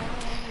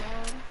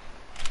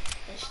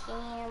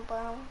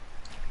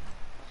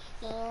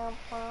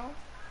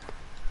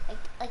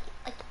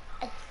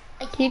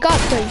 You got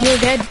the you're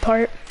dead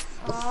part.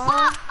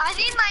 Fuck! I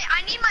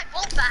need my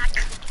bolt back.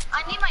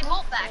 I need my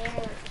bolt back.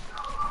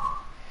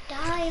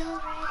 Die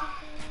already.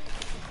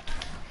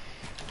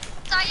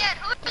 Syed,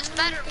 who is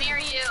better, me or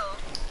you?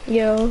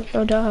 Yo,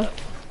 no duh.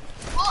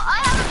 Well,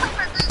 I haven't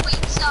played for 3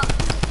 weeks, so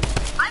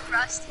I'm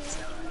rusty.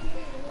 So.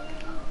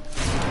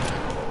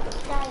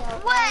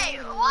 Wait,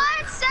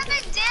 what? 7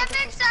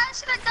 damage? I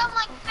should have done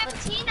like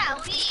 15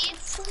 at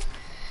least.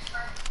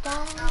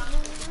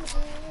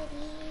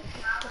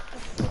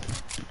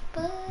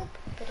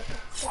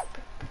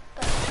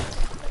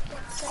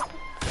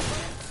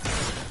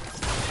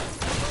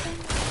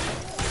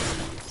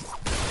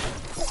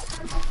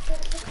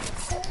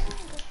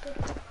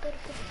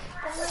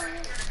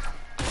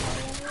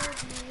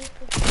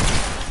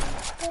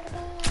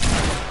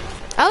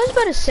 I was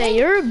about to say,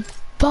 you're a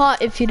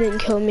bot if you didn't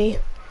kill me.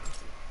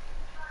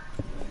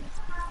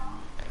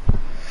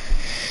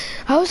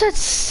 I was at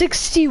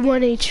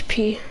 61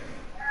 HP.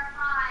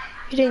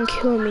 You didn't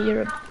kill me,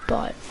 you're a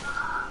bot.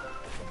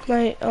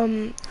 My,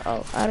 oh,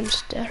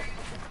 Adam's there.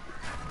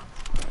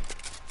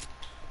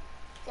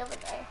 Over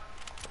there.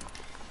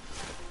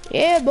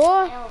 Yeah, boy.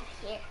 Over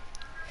here.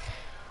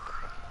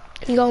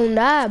 You gonna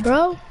die,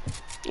 bro.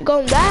 You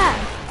gonna die.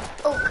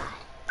 Oh god.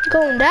 You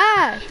gonna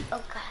die.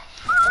 Oh god.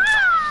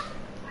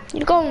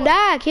 You gonna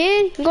die,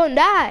 kid. You gonna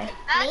die.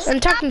 I'm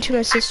talking to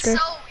my sister.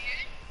 That's so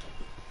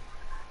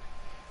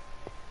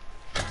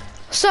weird.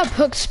 What's up,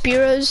 Hook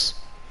Spiros?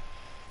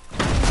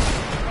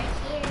 Right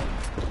here.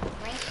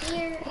 Right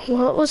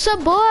here. What's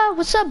up, boy?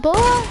 What's up, boy?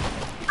 I'm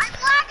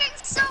lagging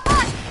so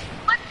much.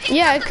 My ping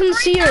Yeah, I is at can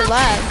see your 3,000.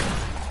 lag.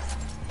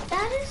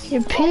 That is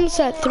Your ping's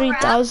at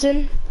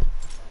 3,000.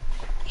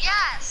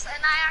 Yes,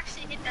 and I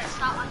actually hit that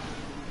shot.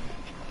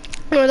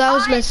 No, that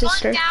was my It's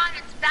sister. gone down,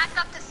 it's back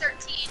up to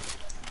 13.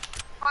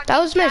 That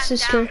was my Back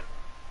sister. down.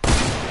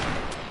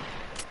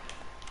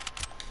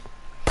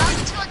 That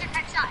was a 200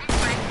 headshot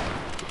anyway.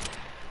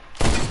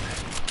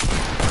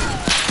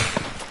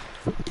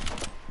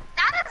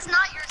 That is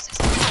not your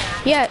sister.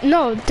 Yeah,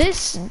 no,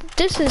 this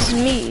is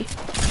me.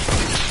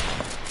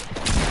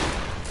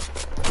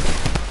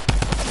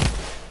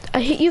 I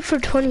hit you for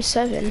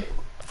 27.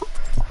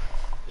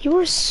 You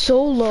were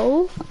so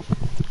low.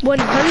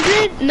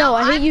 100? No,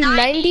 I hit you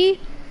 90.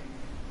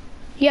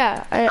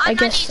 Yeah, I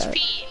guess that.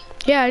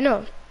 Yeah, I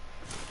know.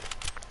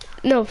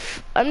 No,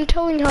 I'm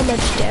telling how much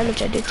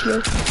damage I did to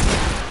you.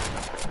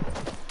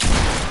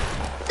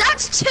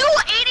 That's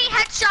 280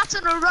 headshots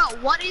in a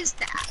row. What is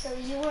that? So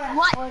you were at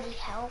What? 40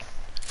 health.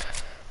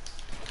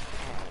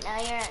 Now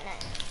you're at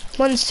 90.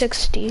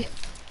 160.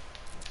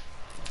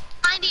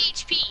 90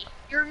 HP.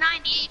 You're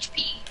 90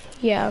 HP.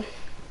 Yeah.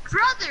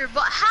 Brother,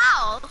 but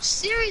how?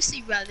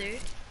 Seriously, brother.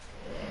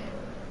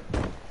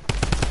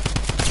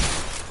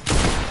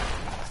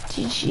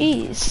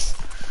 Jeez.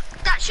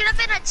 That should have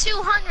been a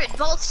 200,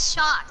 both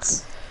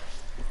shots.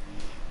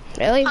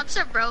 Really? Pumps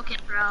are broken,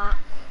 bro.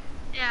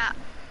 Yeah.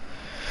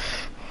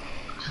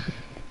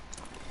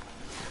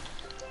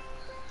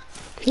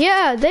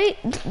 Yeah, they,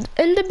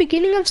 in the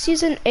beginning of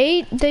season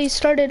 8, they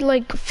started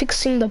like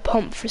fixing the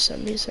pump for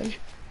some reason.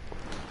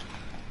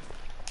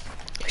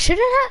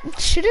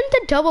 Shouldn't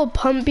the double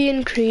pump be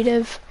in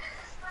creative?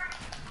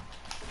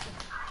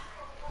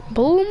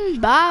 Boom,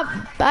 bop,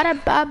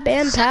 bada, bop,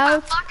 bam,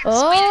 pow.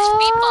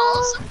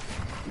 Oh.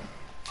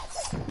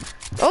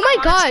 Oh my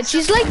God,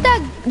 she's like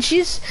that.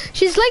 She's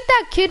like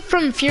that kid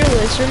from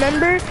Fearless.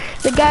 Remember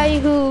the guy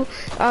who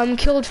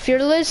killed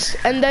Fearless,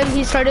 and then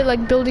he started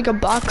like building a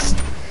box.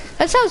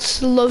 That's how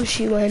slow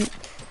she went.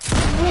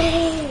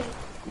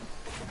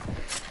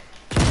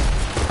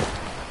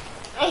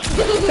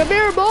 Come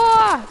here,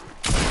 boy.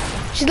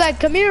 She's like,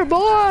 come here, boy.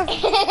 Look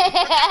at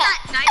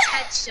that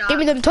nice headshot. Give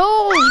me them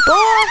toes,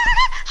 boy.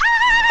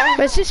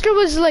 My sister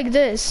was like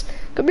this.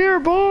 Come here,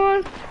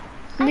 boy.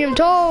 Give me them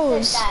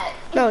toes.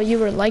 No, you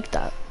were like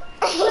that.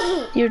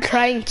 You're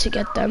trying to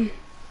get them.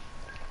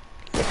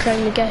 You're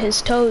trying to get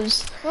his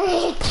toes.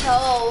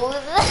 Toes.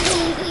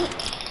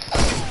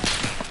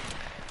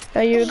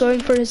 Now you're going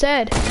for his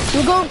head.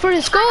 You're going for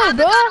his skull, bro. I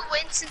haven't got a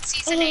win since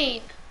season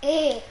 8.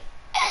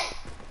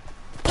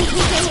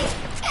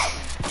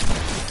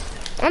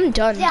 I'm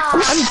done.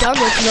 I'm done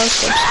with no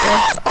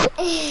scopes,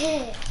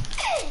 bro.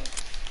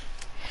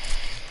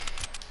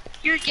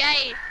 You're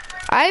gay.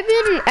 I'm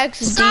in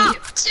XD. Stop.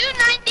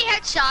 290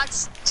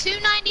 headshots.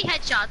 290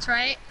 headshots,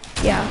 right?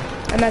 Yeah,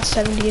 I'm at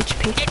 70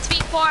 HP. It's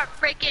before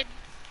freaking.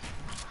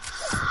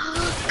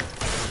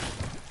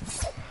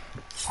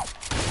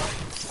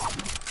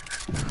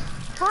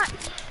 What?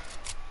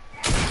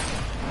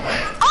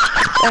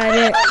 Got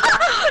it.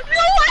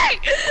 No way!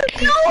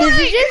 No way!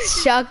 Did you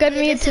just shotgun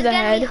me to the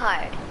head?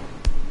 Hard.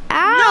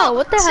 Ow!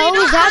 What the So hell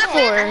you was know that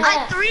what happened?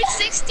 for? I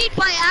 360'd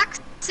by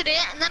accident,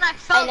 and then I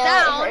fell I know, it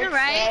down, hurts,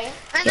 right?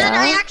 And then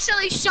Yeah. I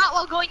actually shot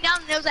while going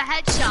down, and it was a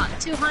headshot,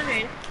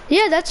 200.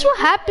 Yeah, that's what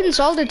happens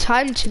all the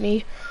time to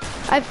me.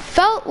 I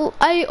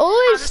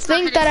always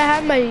think that I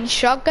have my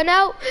shotgun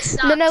out,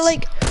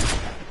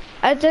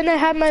 and then I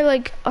had my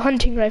like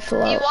hunting rifle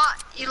You out.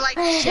 want, you like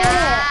jazz.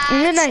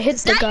 And then I hit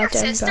Is the that your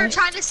goddamn sister guy.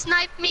 trying to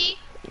snipe me?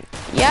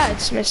 Yeah,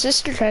 it's my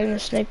sister trying to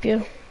snipe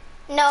you.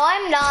 No,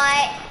 I'm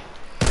not.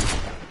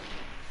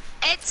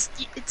 It's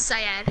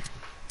Syed.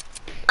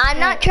 I'm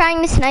not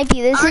trying to snipe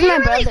you. This Are is you my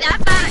really brother.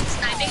 that bad at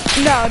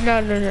sniping?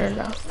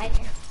 No.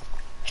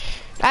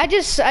 I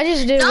just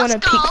didn't want to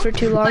peek for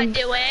too long. I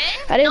do it.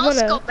 I didn't no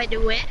wanna- scope, I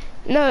do it.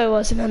 No, it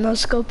wasn't a no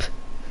scope.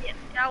 Yeah,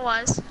 that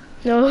was.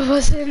 No, it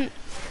wasn't.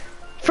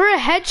 For a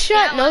headshot,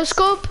 Yeah, it no was.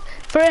 scope.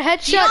 For a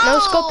headshot, no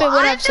scope. It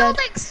would have said.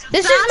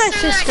 This is my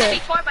sister.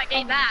 Before my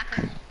day back.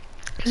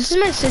 This is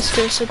my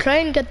sister. So try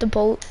and get the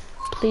bolt,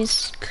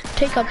 please.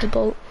 Take out the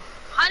bolt.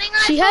 Hunting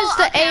She rifle? has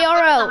the Okay, I'm AR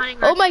putting the out. hunting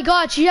Oh rifle. my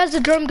God, she has the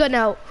drum gun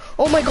out.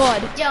 Oh my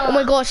God. Oh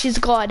my God, she's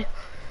God.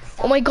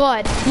 Oh my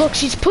God. Look,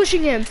 she's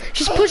pushing him.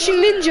 She's pushing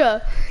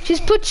Ninja.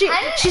 She's pushing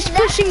Tifu. She's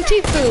pushing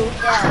Tifu.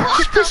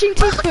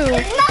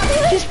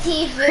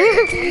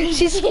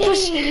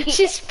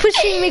 She's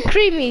pushing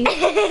McCreamy.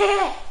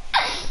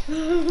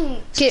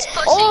 Get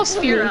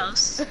off me.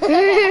 Spiros.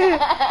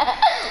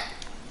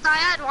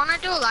 Syed, wanna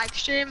do a live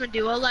stream? A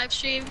duo live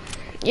stream?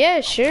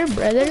 Yeah, sure,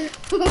 brother.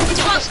 Duo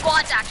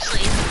squads,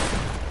 actually.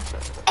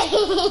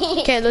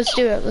 Okay, let's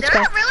do it. Let's Did go.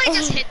 I really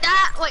just hit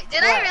that? Wait,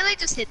 did I really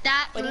just hit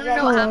that? You wanna know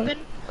what Hold on.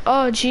 happened?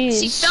 Oh, She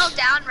jeez. fell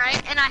down,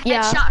 right? And I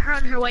Yeah. headshot her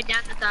on her way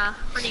down to the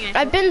hunting rifle.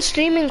 I've been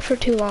streaming for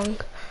too long.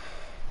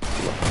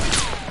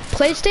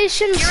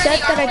 PlayStation said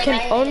that I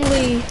can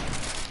only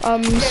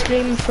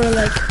stream for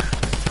like.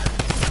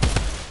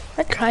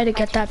 I try to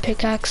get that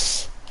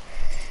pickaxe.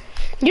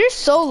 You're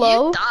so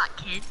low. You thought,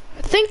 kid.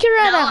 I think you're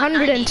at No,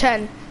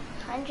 110.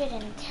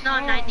 110. No,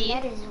 90.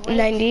 That is way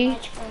 90. too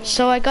much for me.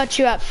 So I got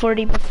you at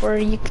 40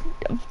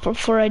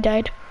 before I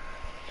died.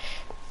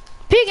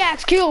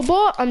 Pickaxe kill,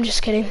 boy. I'm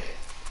just kidding.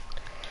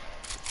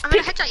 I'm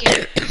gonna headshot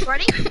you.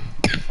 Ready?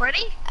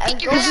 Ready?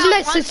 Think you're This is gonna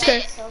my one sister.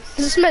 bit.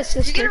 This is my You're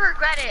sister. gonna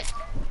regret it.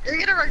 You're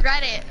gonna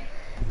regret it.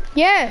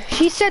 Yeah,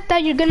 she said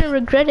that you're gonna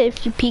regret it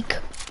if you peek.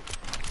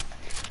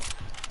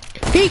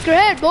 Peek your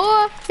head, boy.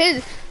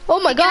 Oh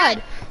my Peek your God.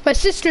 head. My My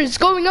sister's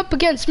going up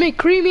against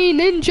McCreamy,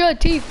 Ninja,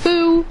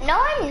 Tfue.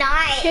 No, I'm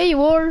not. Yeah,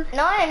 you are.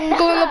 No, I'm not.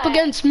 Going up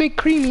against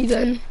McCreamy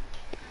then.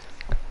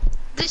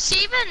 Does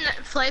she even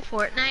play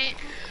Fortnite?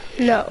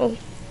 No,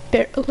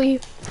 barely.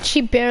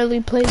 She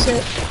barely plays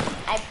it.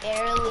 I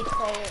barely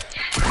play it.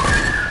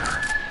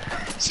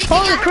 She can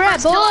Holy get her crap,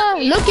 first boy! kill on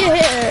me. Look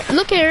at her!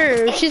 Look at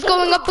her! She's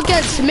going up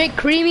against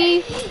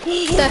McCreamy.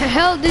 The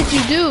hell did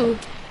you do?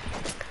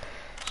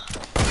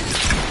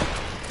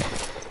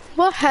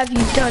 What have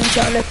you done,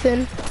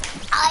 Jonathan?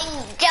 I'm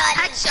done.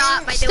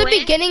 Headshot, by It's the the way.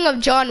 beginning of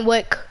John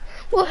Wick.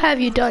 What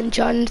have you done,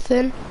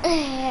 Jonathan?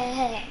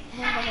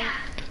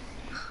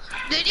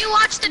 Did you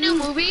watch the new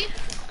movie?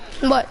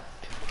 What?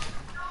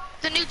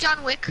 The new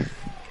John Wick?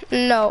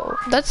 No,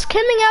 that's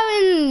coming out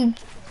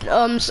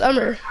in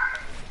summer.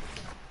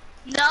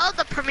 No,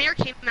 the premiere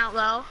came out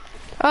though.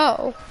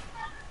 Oh.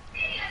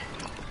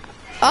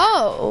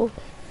 Oh.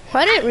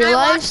 I didn't I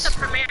realize. watched the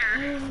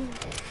premiere.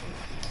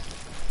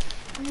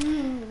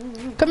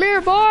 Come here,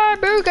 boy.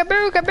 Booga,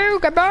 booga,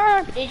 booga,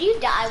 boy. Did you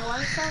die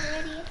once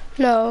already?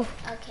 No,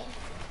 Okay.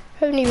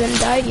 haven't even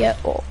died yet.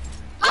 Oh.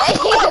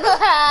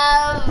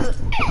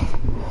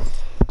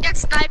 Get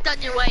sniped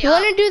on your way You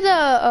up. want to do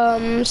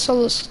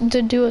the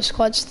the duo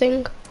squads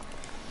thing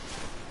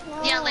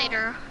Yeah,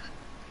 later.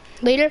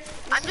 later?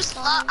 I'm just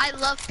I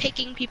love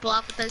picking people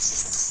up with those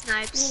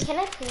snipes. Can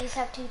I please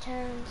have 2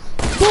 turns?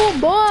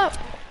 Boom, boy.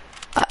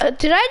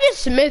 Did I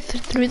just myth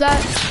through that?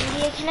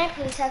 India, can I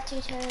please have 2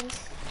 turns?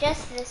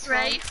 Just this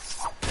Right?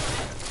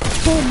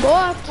 Boom, boy.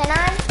 one. Can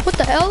I? What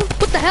the hell?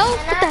 What the hell?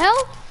 What the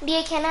hell?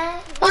 Dia, can I?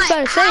 I was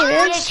about to say, How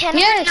man. much? Can I?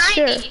 Yeah,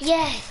 sure. 90.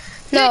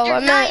 Yes. No, you're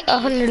I'm at 90.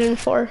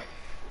 104.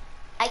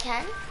 I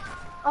can?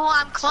 Oh,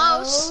 I'm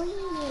close.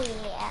 Oh,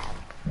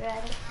 yeah.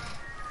 Ready?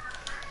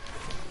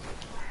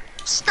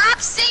 Stop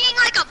singing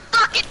like a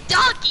fucking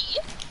donkey.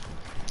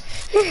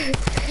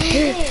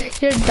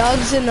 Your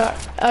dog's an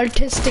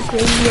artistic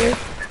reindeer.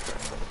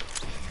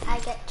 I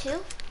get 2?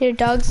 Your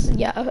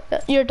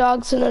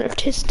dog's an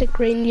artistic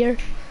reindeer.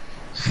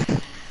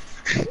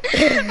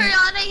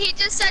 Rihanna, he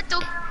just said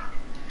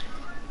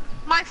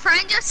my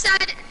friend just said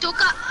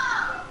Duka.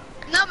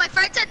 No, my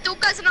friend said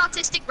Duka's an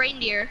autistic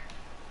reindeer.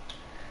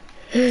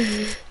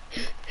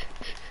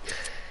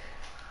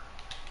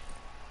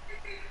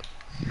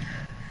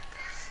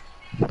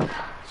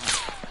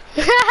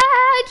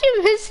 How'd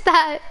you miss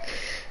that?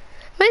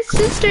 My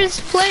sister's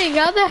playing.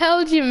 How the hell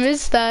did you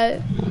miss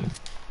that?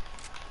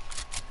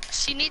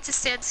 She needs to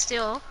stand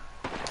still.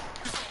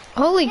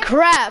 Holy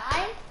crap.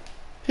 Why?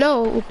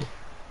 No,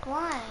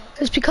 Why?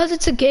 it's because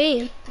it's a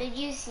game. Did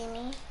you see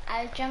me?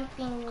 I was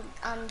jumping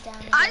down.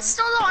 I again.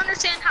 still don't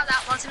understand how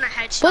that wasn't a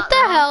headshot. What the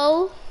though.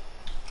 hell?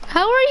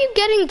 How are you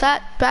getting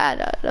that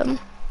bad at him?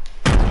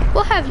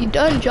 What have you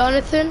done,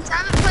 Jonathan? I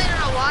haven't played in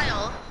a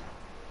while.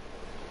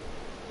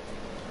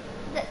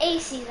 The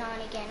AC's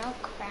on again. Oh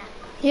crap.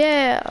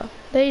 Yeah,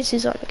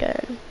 Daisy's on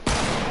again.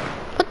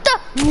 What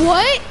the?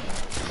 What?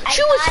 I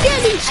She was got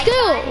standing him. still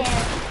I got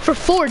him. for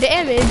 4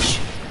 damage.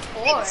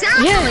 4.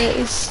 Exactly.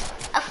 Yes.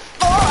 A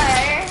 4.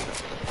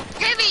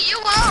 Hit me, you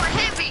won't.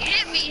 Hit me,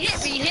 hit me,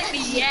 hit me, hit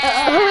me.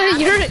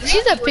 Yeah.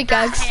 She's a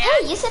pickaxe.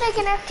 Hey, you said I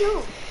can have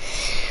 2.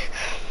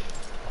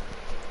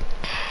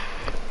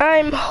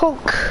 I'm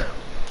Hulk.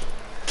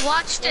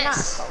 Watch You're not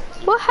this. cold.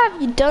 What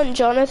have you done,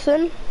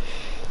 Jonathan?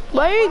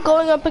 Why are you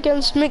going up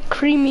against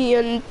McCreamy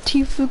and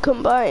Tfue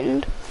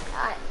combined?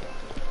 I-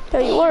 Yeah,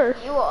 you were.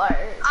 You are.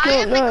 I No,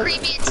 am no.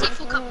 McCreamy and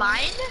Tifu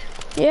combined.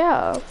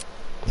 Yeah.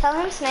 Tell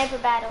him sniper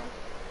battle.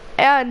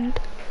 And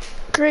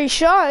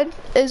Grayshawn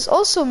is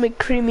also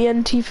McCreamy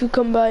and Tfue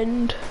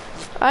combined.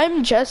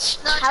 I'm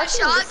just No, How just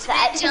did you shot miss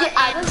that? Ninja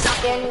I and was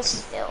standing Zuckles.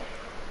 still.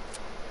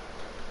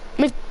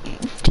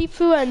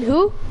 Tfue and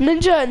who?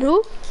 Ninja and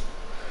who?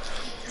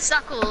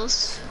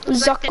 Zuckles.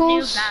 Who's like the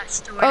new Zuckles?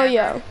 best or Oh whatever.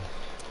 yeah.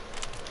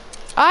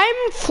 I'm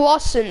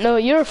Flossin. No,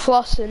 you're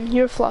Flossin.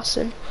 You're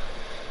Flossin.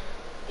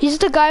 He's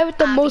the guy with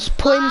the I'm most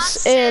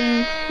points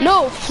in.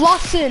 No,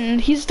 Flossin.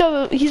 He's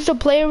the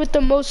player with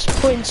the most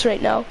points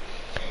right now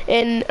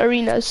in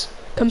arenas,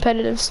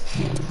 competitives.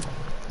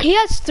 He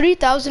has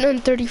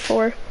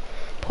 3,034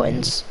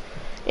 points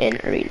in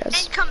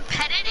arenas. And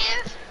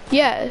competitive?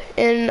 Yeah,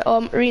 in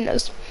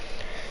arenas.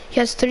 He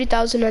has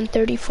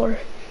 3,034.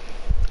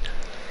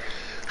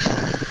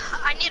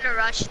 I need to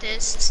rush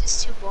this. This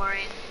is too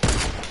boring.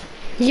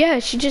 Yeah,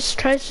 she just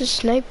tries to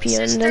snipe you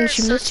and then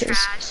she Sister is misses.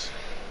 so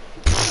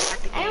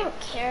trash. I don't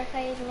care if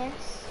I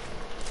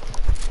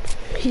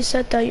miss. He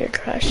said that you're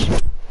trash.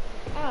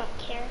 I don't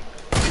care.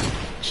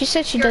 She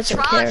said she You're doesn't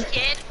trash,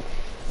 care. kid.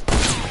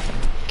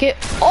 Get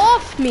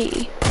off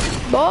me,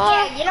 boy!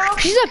 Yeah, you know.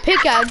 She's a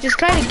pickaxe.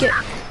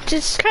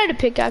 Just try to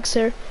pickaxe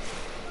her.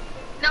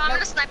 No, I'm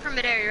gonna snipe from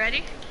midair. You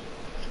ready?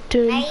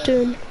 Dun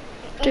dun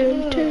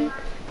dun dun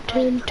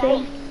dun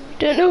dun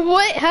dun.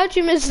 What? How'd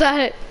you miss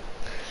that?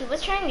 He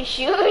was trying to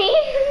shoot me.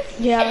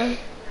 Yeah.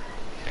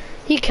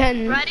 He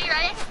can. Ready?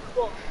 Ready?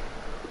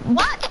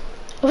 What?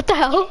 What the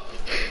hell?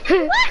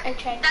 I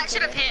tried. That to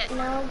should have get hit. it.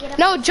 No, get up.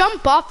 No,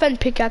 jump off and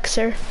pickaxe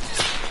her.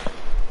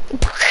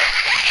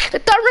 The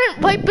thought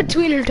went right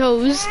between her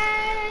toes.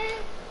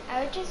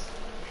 I would just.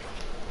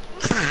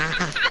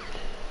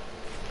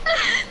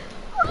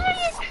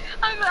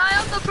 I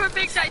have the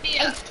perfect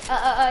idea.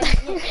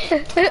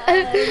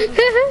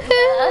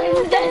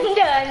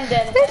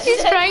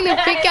 She's trying to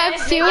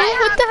pickaxe you.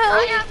 What the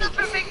I hell? have the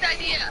perfect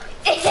idea.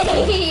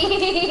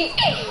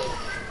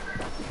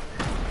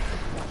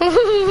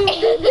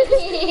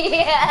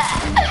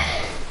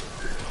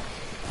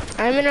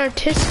 I'm an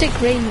artistic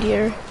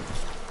reindeer.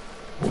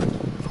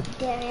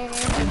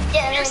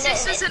 Your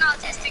sister's an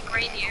autistic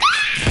reindeer.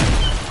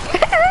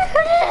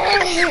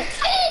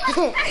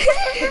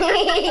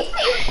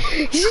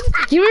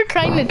 You were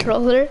trying to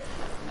troll her.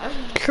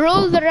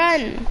 Troll the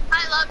run.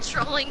 I love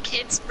trolling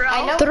kids, bro.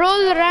 I know. Troll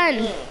the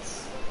run.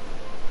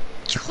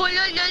 Don't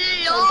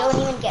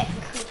even get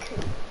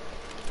cuckoo.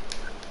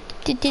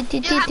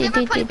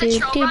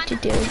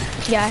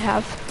 Yeah, I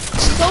have.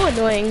 So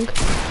annoying.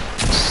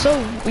 So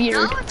weird.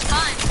 No, it's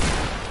fun.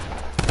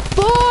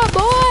 Boy.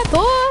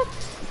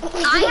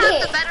 I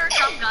have the better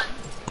drum gun.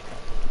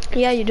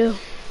 Yeah, you do.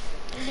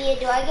 Yeah,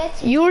 do I get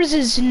two? Yours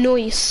is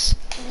noise.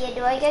 Yeah,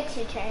 do I get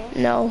 2 turns?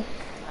 No.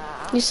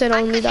 You said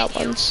only could that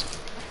hit you. once.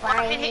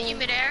 I can hit you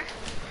midair.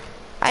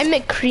 I'm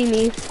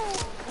McCreamy.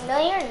 No,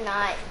 you're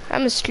not.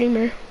 I'm a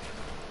streamer.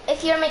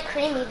 If you're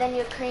McCreamy, then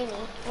you're creamy.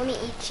 Let me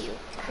eat you.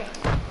 Creamy.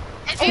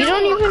 If You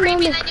don't even know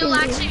creamy, then you'll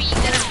McCreamy. actually be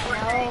good at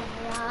Fortnite.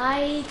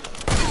 Alright.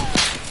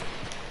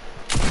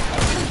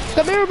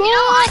 Come here, boy. You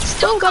know, I'd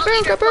still Come call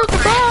here, leader come here,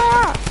 Pokemon. come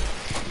here.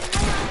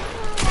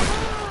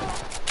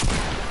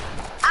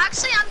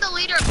 Actually, I'm the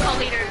leader of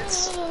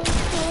co-leaders,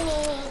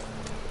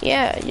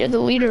 Yeah, you're the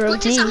leader of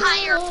which me. is a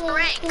higher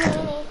rank.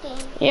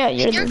 Yeah,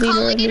 you're the You're leader of me.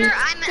 co-leader,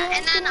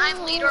 and then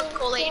I'm leader of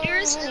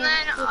co-leaders, and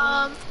then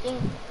I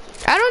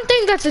don't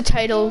think that's a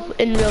title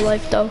in real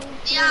life, though.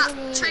 yeah,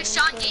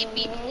 Trishawn gave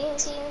me.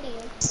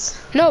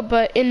 No,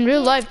 but in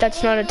real life,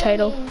 that's not a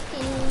title.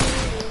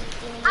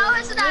 How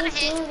is it not a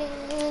hit?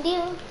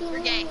 You're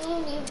gay.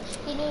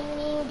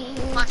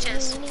 Watch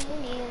this.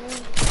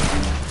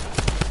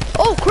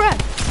 Oh, crap.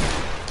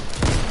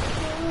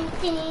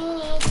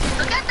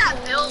 Look at that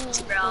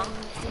build, bro.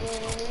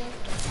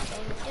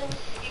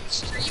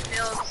 Extreme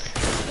build.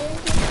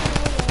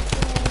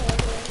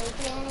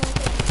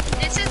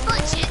 This is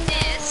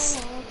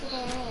legitness.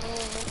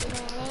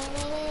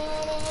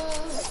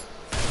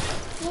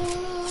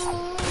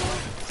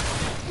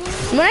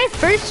 When I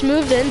first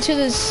moved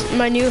into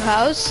my new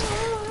house,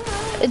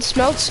 it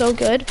smelled so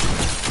good.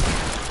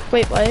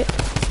 Wait, what?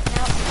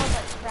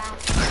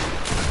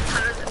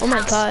 Oh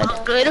my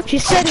god. She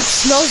said it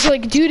smells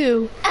like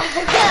doo-doo.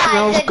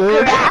 Smells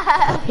good.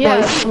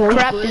 Yeah,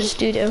 crap is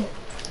doo-doo.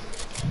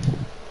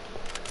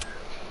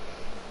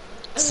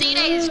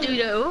 C-Day is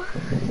doo-doo.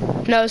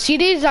 No,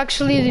 CD is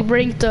actually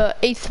ranked the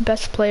 8th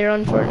best player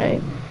on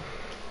Fortnite.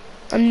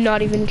 I'm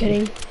not even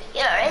kidding.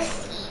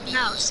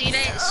 No, C-Day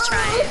is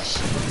trash.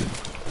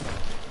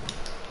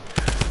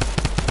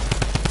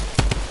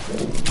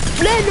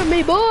 Land on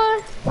me,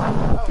 boy!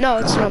 No,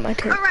 it's not my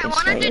turn. Alright, It's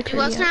wanna not do your turn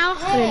duos yet. now?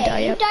 I didn't die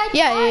yet.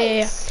 Yeah.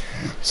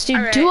 Let's do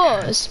Alright.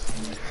 duos.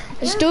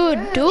 Let's do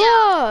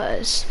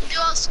duos.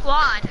 Duo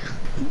squad.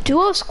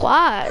 Duo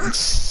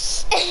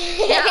squads.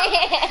 Yeah.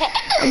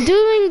 I'm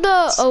doing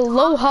the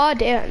Aloha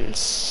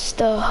dance.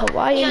 The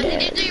Hawaiian Yeah, did you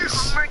dance. do your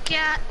homework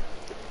yet?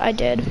 I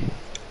did.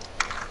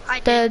 I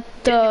did.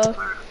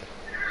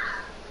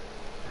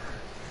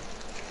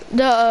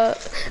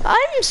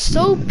 I'm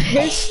so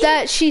pissed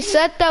that she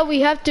said that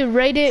we have to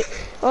rate it,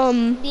 Do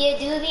you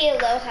do the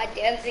Aloha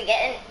dance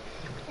again?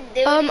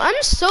 I'm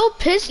so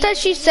pissed that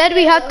she said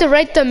we have to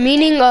write the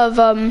meaning of,